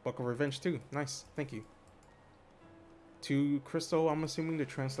 Book of Revenge 2. Nice. Thank you. To Crystal, I'm assuming, to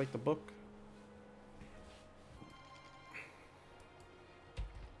translate the book.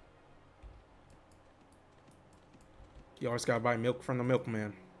 You always gotta buy milk from the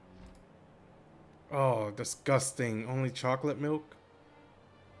milkman. Oh, disgusting. Only chocolate milk?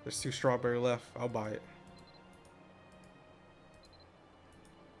 There's 2 strawberry left. I'll buy it.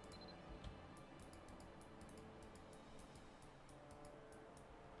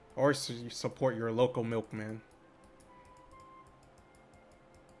 Or support your local milkman.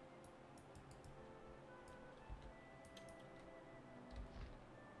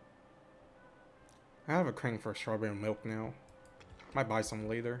 I have a craving for strawberry milk now. Might buy some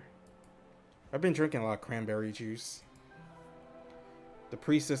later. I've been drinking a lot of cranberry juice. The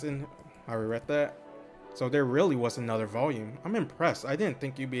Priestess in... I read that. So there really was another volume. I'm impressed. I didn't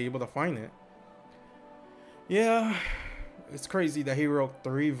think you'd be able to find it. Yeah, it's crazy that he wrote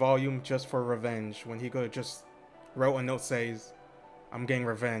 3 volumes just for revenge when he could have just wrote a note says, I'm getting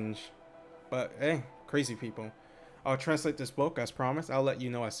revenge. But hey, crazy people. I'll translate this book as promised. I'll let you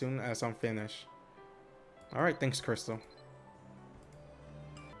know as soon as I'm finished. Alright, thanks, Crystal.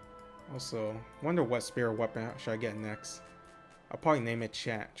 Also, wonder what spirit weapon should I get next. I'll probably name it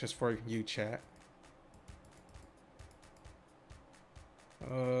Chat, just for you, Chat.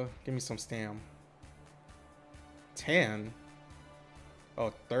 Give me some stam. 10?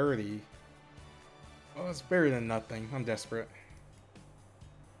 Oh, 30. Oh, it's better than nothing. I'm desperate.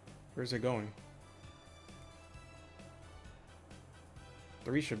 Where's it going?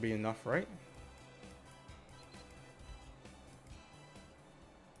 3 should be enough, right?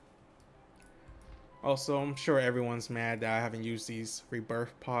 Also, I'm sure everyone's mad that I haven't used these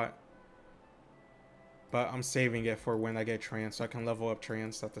rebirth pot. But I'm saving it for when I get trans, so I can level up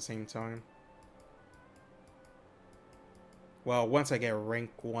trans at the same time. Well, once I get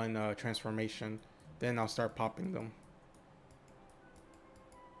rank 1 transformation, then I'll start popping them.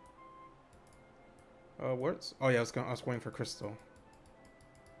 What's... Oh yeah, I was waiting for Crystal.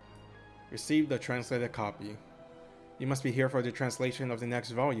 Receive the translated copy. You must be here for the translation of the next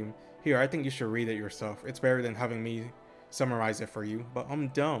volume. Here, I think you should read it yourself. It's better than having me summarize it for you, but I'm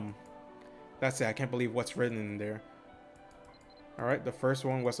dumb. That's it, I can't believe what's written in there. Alright, the first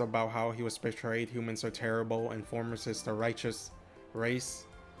one was about how he was betrayed. Humans are terrible, and Formers is the righteous race,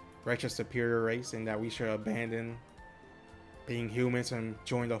 righteous superior race, and that we should abandon being humans and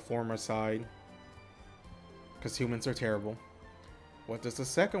join the Former side. Because humans are terrible. What does the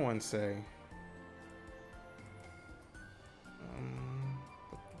second one say?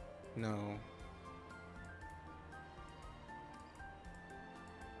 No.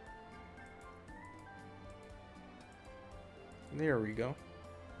 There we go.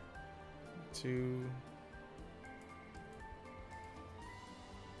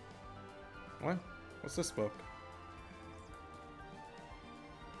 What? What's this book?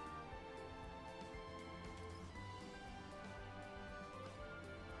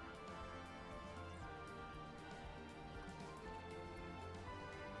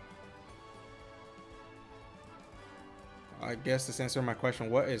 I guess this answers my question.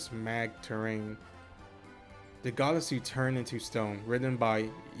 What is Mag Terrain? The goddess who turned into stone, written by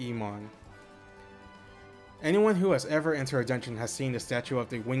Emon. Anyone who has ever entered a dungeon has seen the statue of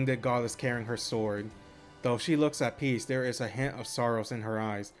the winged goddess carrying her sword. Though she looks at peace, there is a hint of sorrows in her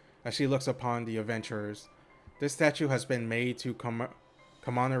eyes as she looks upon the adventurers. This statue has been made to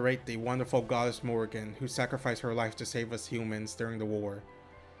commemorate the wonderful Goddess Morrighan, who sacrificed her life to save us humans during the war.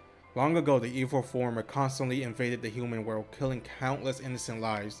 Long ago, the evil Former constantly invaded the human world, killing countless innocent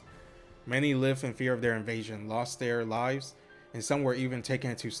lives. Many lived in fear of their invasion, lost their lives, and some were even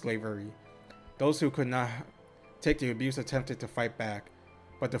taken into slavery. Those who could not take the abuse attempted to fight back,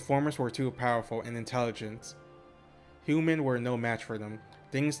 but the Formers were too powerful and intelligent. Humans were no match for them.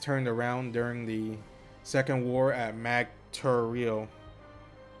 Things turned around during the Second War at Magturil.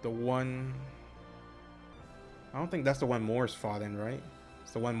 The one... I don't think that's the one Morris fought in, right?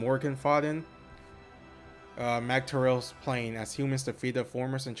 It's the one Morrighan fought in. Magturil's plain as humans defeated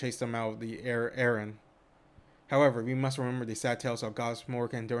Formers and chased them out of the Erinn. However, we must remember the sad tales of Goddess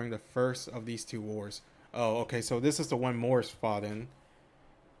Morrighan during the first of these 2 wars. Oh, okay, so this is the one Morris fought in.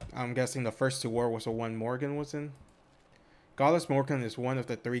 I'm guessing the first 2 wars was the one Morrighan was in. Goddess Morrighan is one of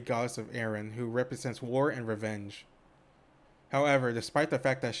the 3 goddesses of Erinn, who represents war and revenge. However, despite the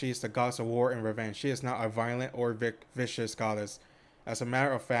fact that she is the goddess of war and revenge, she is not a violent or vicious goddess. As a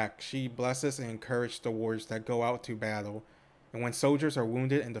matter of fact, she blesses and encourages the warriors that go out to battle, and when soldiers are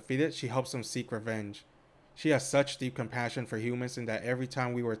wounded and defeated, she helps them seek revenge. She has such deep compassion for humans in that every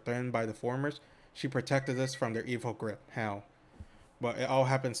time we were threatened by the Formers, she protected us from their evil grip. How? But it all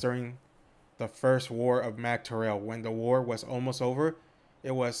happens during the first war of Magtorel. When the war was almost over, it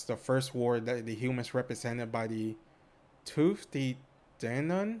was the first war that the humans represented by the Tuatha de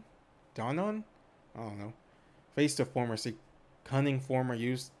Danann? Danann? I don't know. Faced the Formers. The cunning Former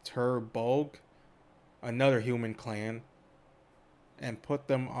used Tir Na Nog, another human clan, and put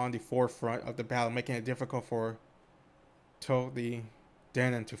them on the forefront of the battle, making it difficult for Tuatha de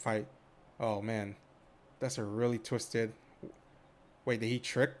Danann to fight. Oh man, that's a really twisted. Wait, did he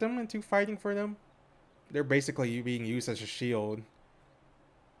trick them into fighting for them? They're basically being used as a shield.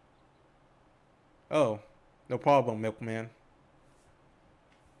 Oh, no problem, Milkman.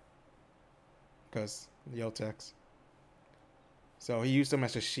 Because Yotex. So he used them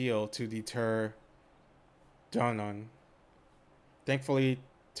as a shield to deter Danann. Thankfully,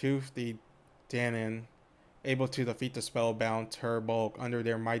 Tuatha de Danann able to defeat the spellbound Tir Na Nog under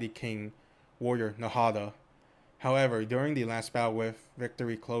their mighty king, warrior Uladh. However, during the last battle with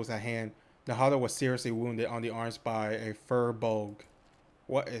victory close at hand, Uladh was seriously wounded on the arms by a Fomorian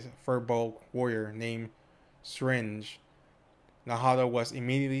warrior named Erinn. Uladh was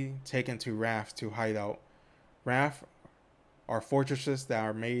immediately taken to Rath to hide out. Rath are fortresses that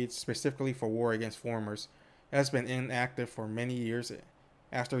are made specifically for war against Formers. It has been inactive for many years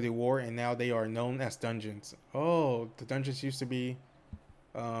after the war, and now they are known as dungeons. Oh, the dungeons used to be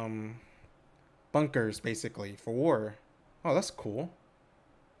bunkers, basically, for war. Oh, that's cool.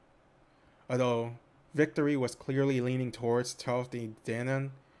 Although victory was clearly leaning towards Tuatha de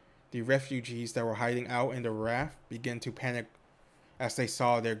Danann, the refugees that were hiding out in the raft began to panic as they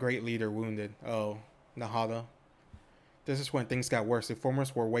saw their great leader wounded. Oh, Uladh. This is when things got worse. The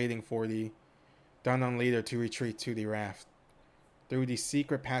Formers were waiting for the Danann leader to retreat to the raft. Through the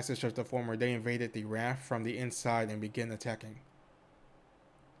secret passage of the Former, they invaded the raft from the inside and began attacking.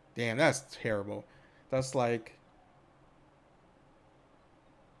 Damn, that's terrible. That's like...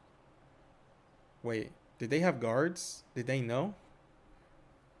 Wait, did they have guards? Did they know?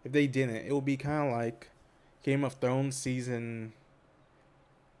 If they didn't, it would be kind of like Game of Thrones Season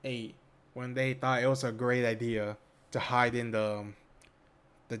 8, when they thought it was a great idea to hide in the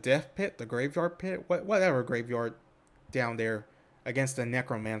death pit, the graveyard pit, whatever graveyard down there against the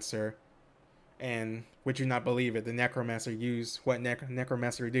necromancer. And would you not believe it, the necromancer used what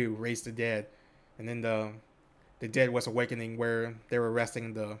necromancer do, raise the dead. And then the dead was awakening where they were resting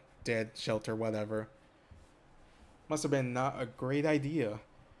in the dead shelter, whatever. Must have been not a great idea.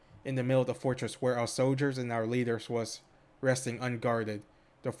 In the middle of the fortress where our soldiers and our leaders was resting unguarded,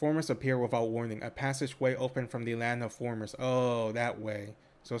 the Formers appeared without warning. A passageway opened from the land of Formers. Oh, that way.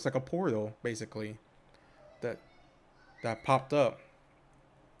 So it's like a portal, basically, that popped up.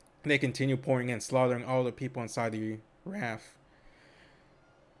 They continued pouring in, slaughtering all the people inside the raft.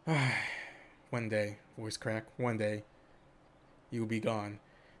 One day, voice crack, one day, you'll be gone.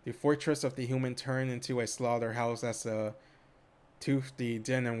 The fortress of the human turned into a slaughterhouse as Tuatha de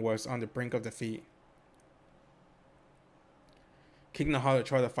Danann was on the brink of defeat. King Uladh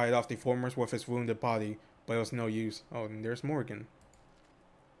tried to fight off the Formers with his wounded body, but it was no use. Oh, and there's Morrighan.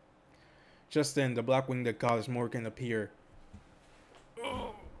 Just then, the black-winged Goddess Morrighan appeared.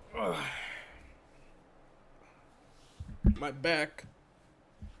 My back.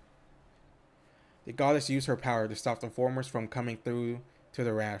 The goddess used her power to stop the Formers from coming through to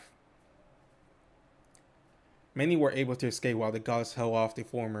the raft. Many were able to escape while the goddess held off the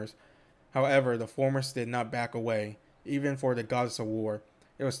Formers. However, the Formers did not back away. Even for the goddess of war,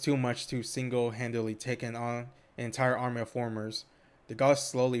 it was too much to single-handedly take on an entire army of Formers. The goddess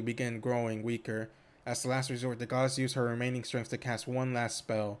slowly began growing weaker. As the last resort, the goddess used her remaining strength to cast one last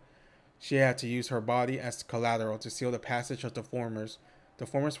spell. She had to use her body as collateral to seal the passage of the Formers. The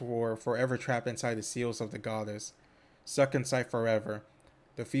Formers were forever trapped inside the seals of the goddess, stuck inside forever.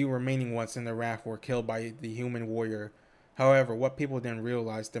 The few remaining ones in the raft were killed by the human warrior. However, what people didn't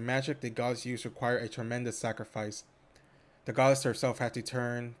realize, the magic the goddess used required a tremendous sacrifice. The goddess herself had to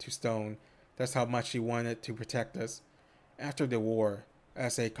turn to stone. That's how much she wanted to protect us. After the war,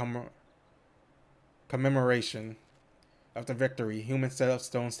 as a commemoration of the victory, humans set up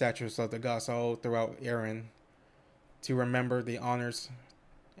stone statues of the goddess all throughout Erinn to remember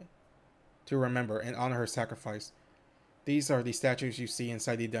and honor her sacrifice. These are the statues you see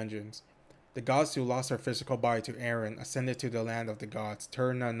inside the dungeons. The goddess who lost her physical body to Erinn ascended to the land of the gods,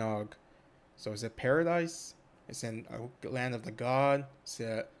 Tir Na Nog. So is it paradise? It's in a land of the god? Is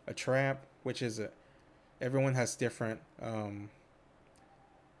it a trap? Which is it? Everyone has different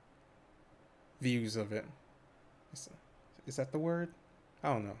views of it. Is that the word?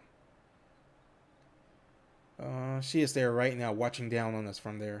 I don't know. She is there right now, watching down on us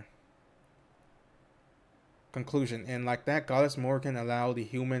from there. Conclusion. And like that, Goddess Morrighan allowed the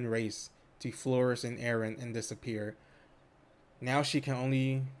human race to flourish in Erinn and disappear. Now she can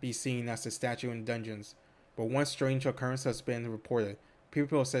only be seen as a statue in dungeons. But one strange occurrence has been reported.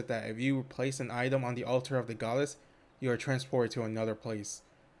 People said that if you place an item on the altar of the goddess, you are transported to another place.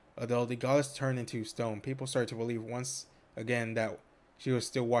 Although the goddess turned into stone, people started to believe once again that she was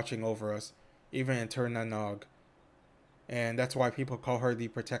still watching over us, even in Tir Na Nog. And that's why people call her the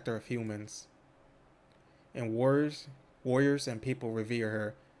protector of humans. And warriors and people revere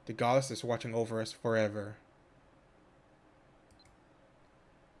her. The goddess is watching over us forever.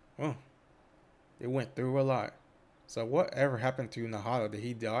 Oh, it went through a lot. So whatever happened to Nahada? Did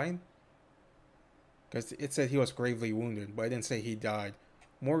he die? Because it said he was gravely wounded, but it didn't say he died.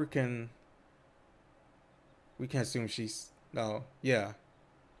 Morrighan, we can assume she's... No, yeah.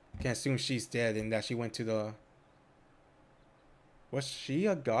 We can assume she's dead and that she went to the... Was she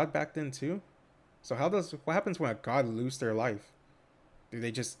a god back then too? So what happens when a god loses their life? Do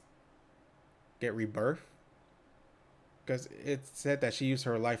they just get rebirth? Because it said that she used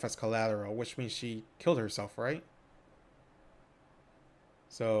her life as collateral, which means she killed herself, right?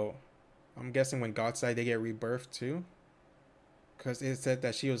 So I'm guessing when gods die, they get rebirth too? Because it said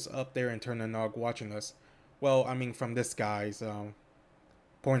that she was up there in Tir Na Nog watching us. Well, I mean, from this guy's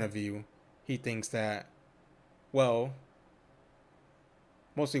point of view, he thinks that, well,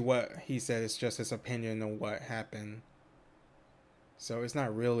 mostly what he said is just his opinion on what happened. So it's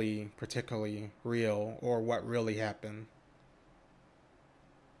not really particularly real or what really happened.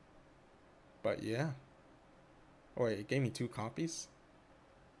 But yeah. Oh wait, it gave me 2 copies?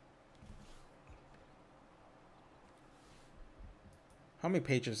 How many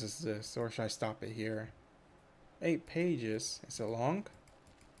pages is this? Or should I stop it here? 8 pages. Is it long?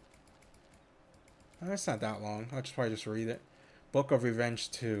 It's not that long. I'll probably just read it. Book of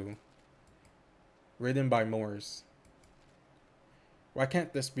Revenge 2. Written by Moors. Why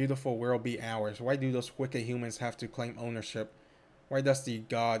can't this beautiful world be ours? Why do those wicked humans have to claim ownership? Why does the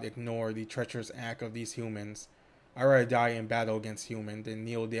god ignore the treacherous act of these humans? I'd rather die in battle against humans than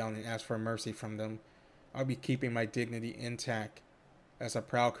kneel down and ask for mercy from them. I'll be keeping my dignity intact as a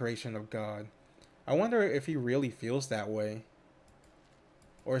proud creation of God. I wonder if he really feels that way.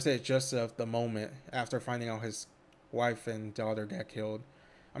 Or is it just of the moment after finding out his wife and daughter got killed?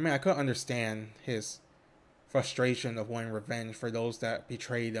 I mean, I could understand his frustration of wanting revenge for those that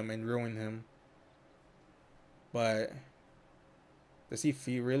betrayed him and ruined him. But does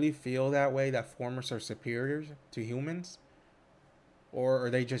he really feel that way, that formers are superior to humans? Or are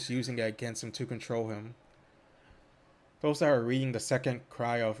they just using it against him to control him? Those that are reading the second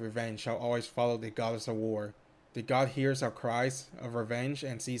cry of revenge shall always follow the goddess of war. The god hears our cries of revenge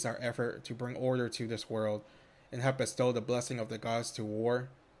and sees our effort to bring order to this world and have bestowed the blessing of the gods to war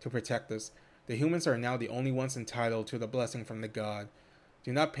to protect us. The humans are now the only ones entitled to the blessing from the god.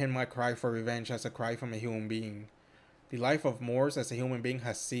 Do not pin my cry for revenge as a cry from a human being. The life of Moors as a human being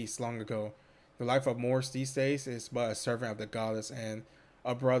has ceased long ago. The life of Moors these days is but a servant of the goddess and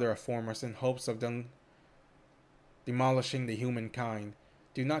a brother of Formers in hopes of them demolishing the humankind.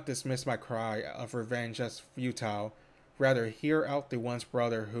 Do not dismiss my cry of revenge as futile. Rather, hear out the one's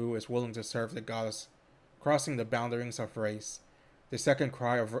brother who is willing to serve the goddess, crossing the boundaries of race. The second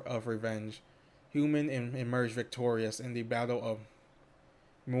cry of revenge. Human emerged victorious in the Battle of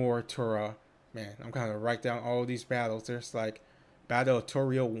Morrighan. Man, I'm going to write down all these battles. There's like Battle of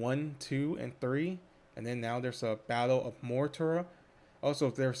Torio 1, 2, and 3. And then now there's a Battle of Morrighan. Also,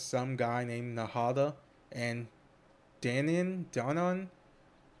 there's some guy named Nahada and Danann,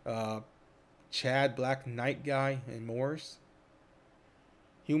 Chad Black Knight guy, and Moors.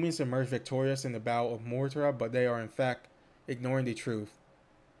 Humans emerged victorious in the Battle of Morrighan, but they are in fact ignoring the truth.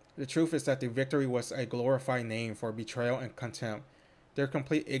 The truth is that the victory was a glorified name for betrayal and contempt. Their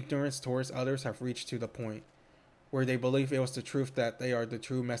complete ignorance towards others have reached to the point where they believe it was the truth that they are the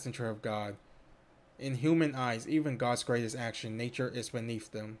true messenger of God. In human eyes, even God's greatest action, nature is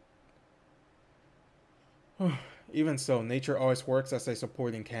beneath them. Even so, nature always works as a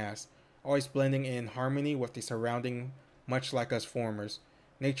supporting cast, always blending in harmony with the surrounding, much like us formers.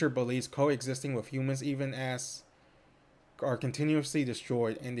 Nature believes coexisting with humans even as are continuously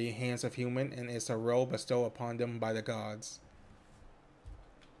destroyed in the hands of human and is a role bestowed upon them by the gods.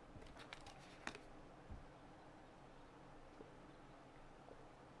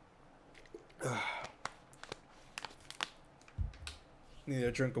 Need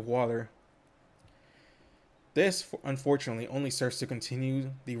a drink of water. This, unfortunately, only serves to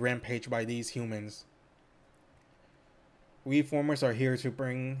continue the rampage by these humans. We formers are here to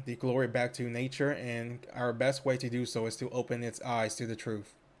bring the glory back to nature, and our best way to do so is to open its eyes to the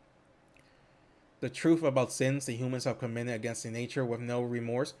truth. The truth about sins the humans have committed against the nature with no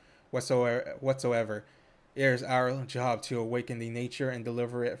remorse whatsoever. It is our job to awaken the nature and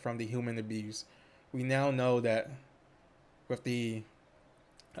deliver it from the human abuse. We now know that with the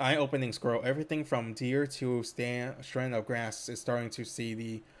eye-opening scroll, everything from deer to strand of grass is starting to see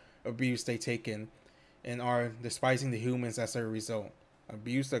the abuse they take in and are despising the humans as a result.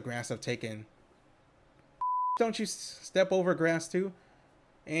 Abuse the grass have taken. Don't you step over grass too?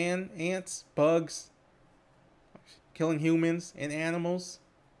 And ants, bugs, killing humans and animals.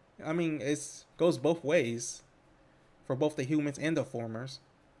 I mean, it goes both ways for both the humans and the formers.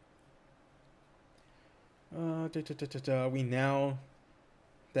 We now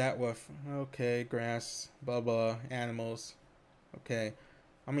that with okay, grass, blah blah, animals. Okay,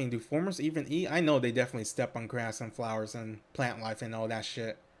 I mean, do formers even eat? I know they definitely step on grass and flowers and plant life and all that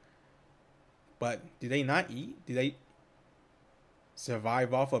shit. But do they not eat? Do they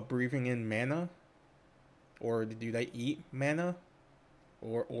survive off of breathing in mana? Or do they eat mana?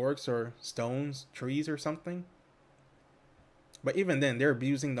 Or orcs or stones, trees or something? But even then, they're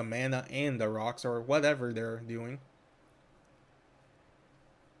abusing the mana and the rocks or whatever they're doing.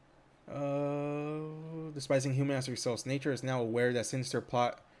 Despising human as results. Nature is now aware that sinister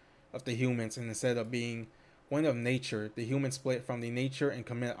plot of the humans, and instead of being one of nature, the humans split from the nature and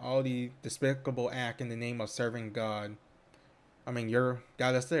commit all the despicable act in the name of serving God. I mean, your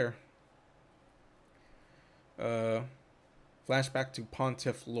goddess there. Flashback to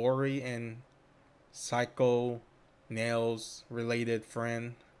Pontiff Lori and Cichol, Nails, related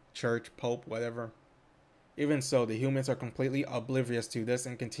friend, church, pope, whatever. Even so, the humans are completely oblivious to this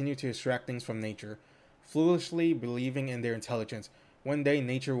and continue to extract things from nature, foolishly believing in their intelligence. One day,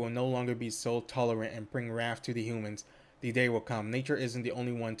 nature will no longer be so tolerant and bring wrath to the humans. The day will come. Nature isn't the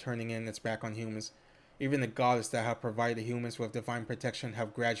only one turning in its back on humans. Even the goddess that have provided humans with divine protection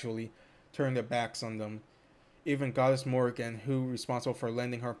have gradually turned their backs on them. Even Goddess Morrighan, who responsible for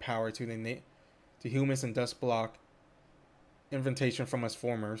lending her power to humans and thus block invitation from us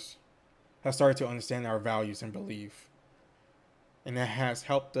formers, have started to understand our values and belief. And that has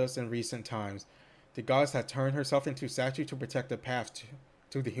helped us in recent times. The goddess had turned herself into a statue to protect the path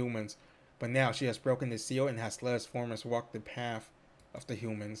to the humans, but now she has broken the seal and has let us formers walk the path of the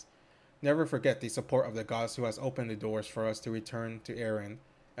humans. Never forget the support of the goddess who has opened the doors for us to return to Erinn.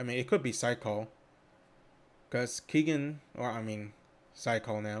 I mean, it could be Cichol, because Keaghan,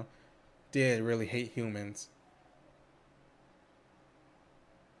 Cichol now, did really hate humans.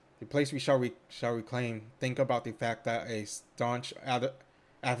 The place we shall reclaim. Think about the fact that a staunch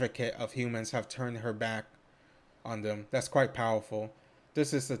advocate of humans have turned her back on them. That's quite powerful.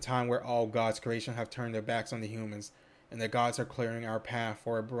 This is the time where all God's creation have turned their backs on the humans, and the gods are clearing our path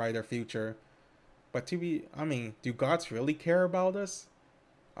for a brighter future. But do gods really care about us?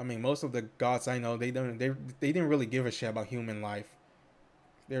 I mean, most of the gods I know, they didn't really give a shit about human life.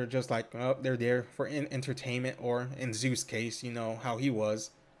 They're just like, oh, they're there for entertainment, or in Zeus' case, you know how he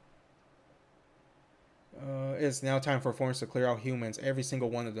was. It's now time for foreigners to clear out humans, every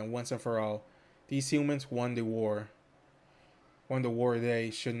single one of them, once and for all. These humans won the war. Won the war they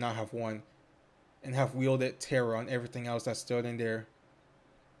should not have won, and have wielded terror on everything else that stood in their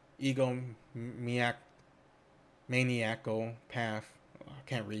maniacal path. I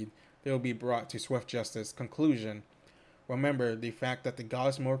can't read. They will be brought to swift justice. Conclusion. Remember the fact that the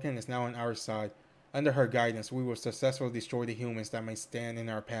Goddess Morrighan is now on our side. Under her guidance, we will successfully destroy the humans that may stand in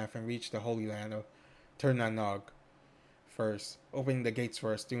our path and reach the Holy Land of Tir Na Nog. First, opening the gates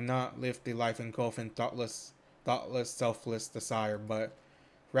for us. Do not live the life engulfed in thoughtless, selfless desire, but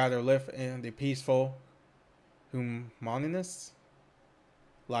rather live in the peaceful, humanist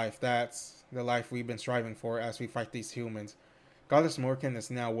life. That's the life we've been striving for as we fight these humans. Goddess Morrighan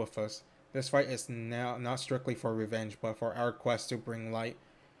is now with us. This fight is now not strictly for revenge, but for our quest to bring light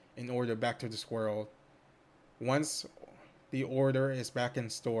and order back to this world. Once the order is back in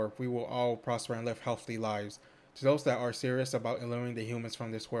store, we will all prosper and live healthy lives. To those that are serious about eliminating the humans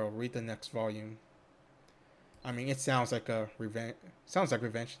from this world, read the next volume. I mean, it sounds like a revenge. Sounds like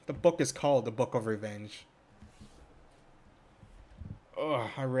revenge. The book is called The Book of Revenge. Ugh,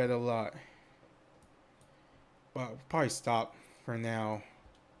 I read a lot. But I'll probably stop for now.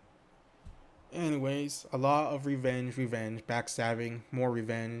 Anyways, a lot of revenge, backstabbing, more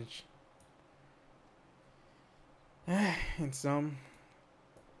revenge. And some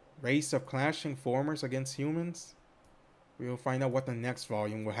race of clashing formers against humans. We will find out what the next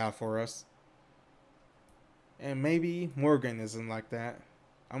volume will have for us. And maybe Morrighan isn't like that.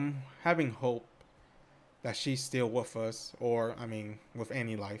 I'm having hope that she's still with us, or I mean, with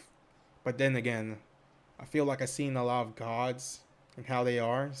any life. But then again, I feel like I've seen a lot of gods and how they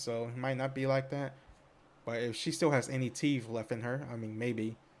are, so it might not be like that. But if she still has any teeth left in her, I mean,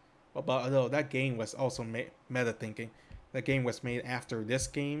 maybe. But although that game was also meta thinking, that game was made after this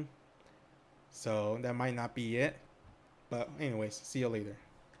game, so that might not be it. But anyways, see you later.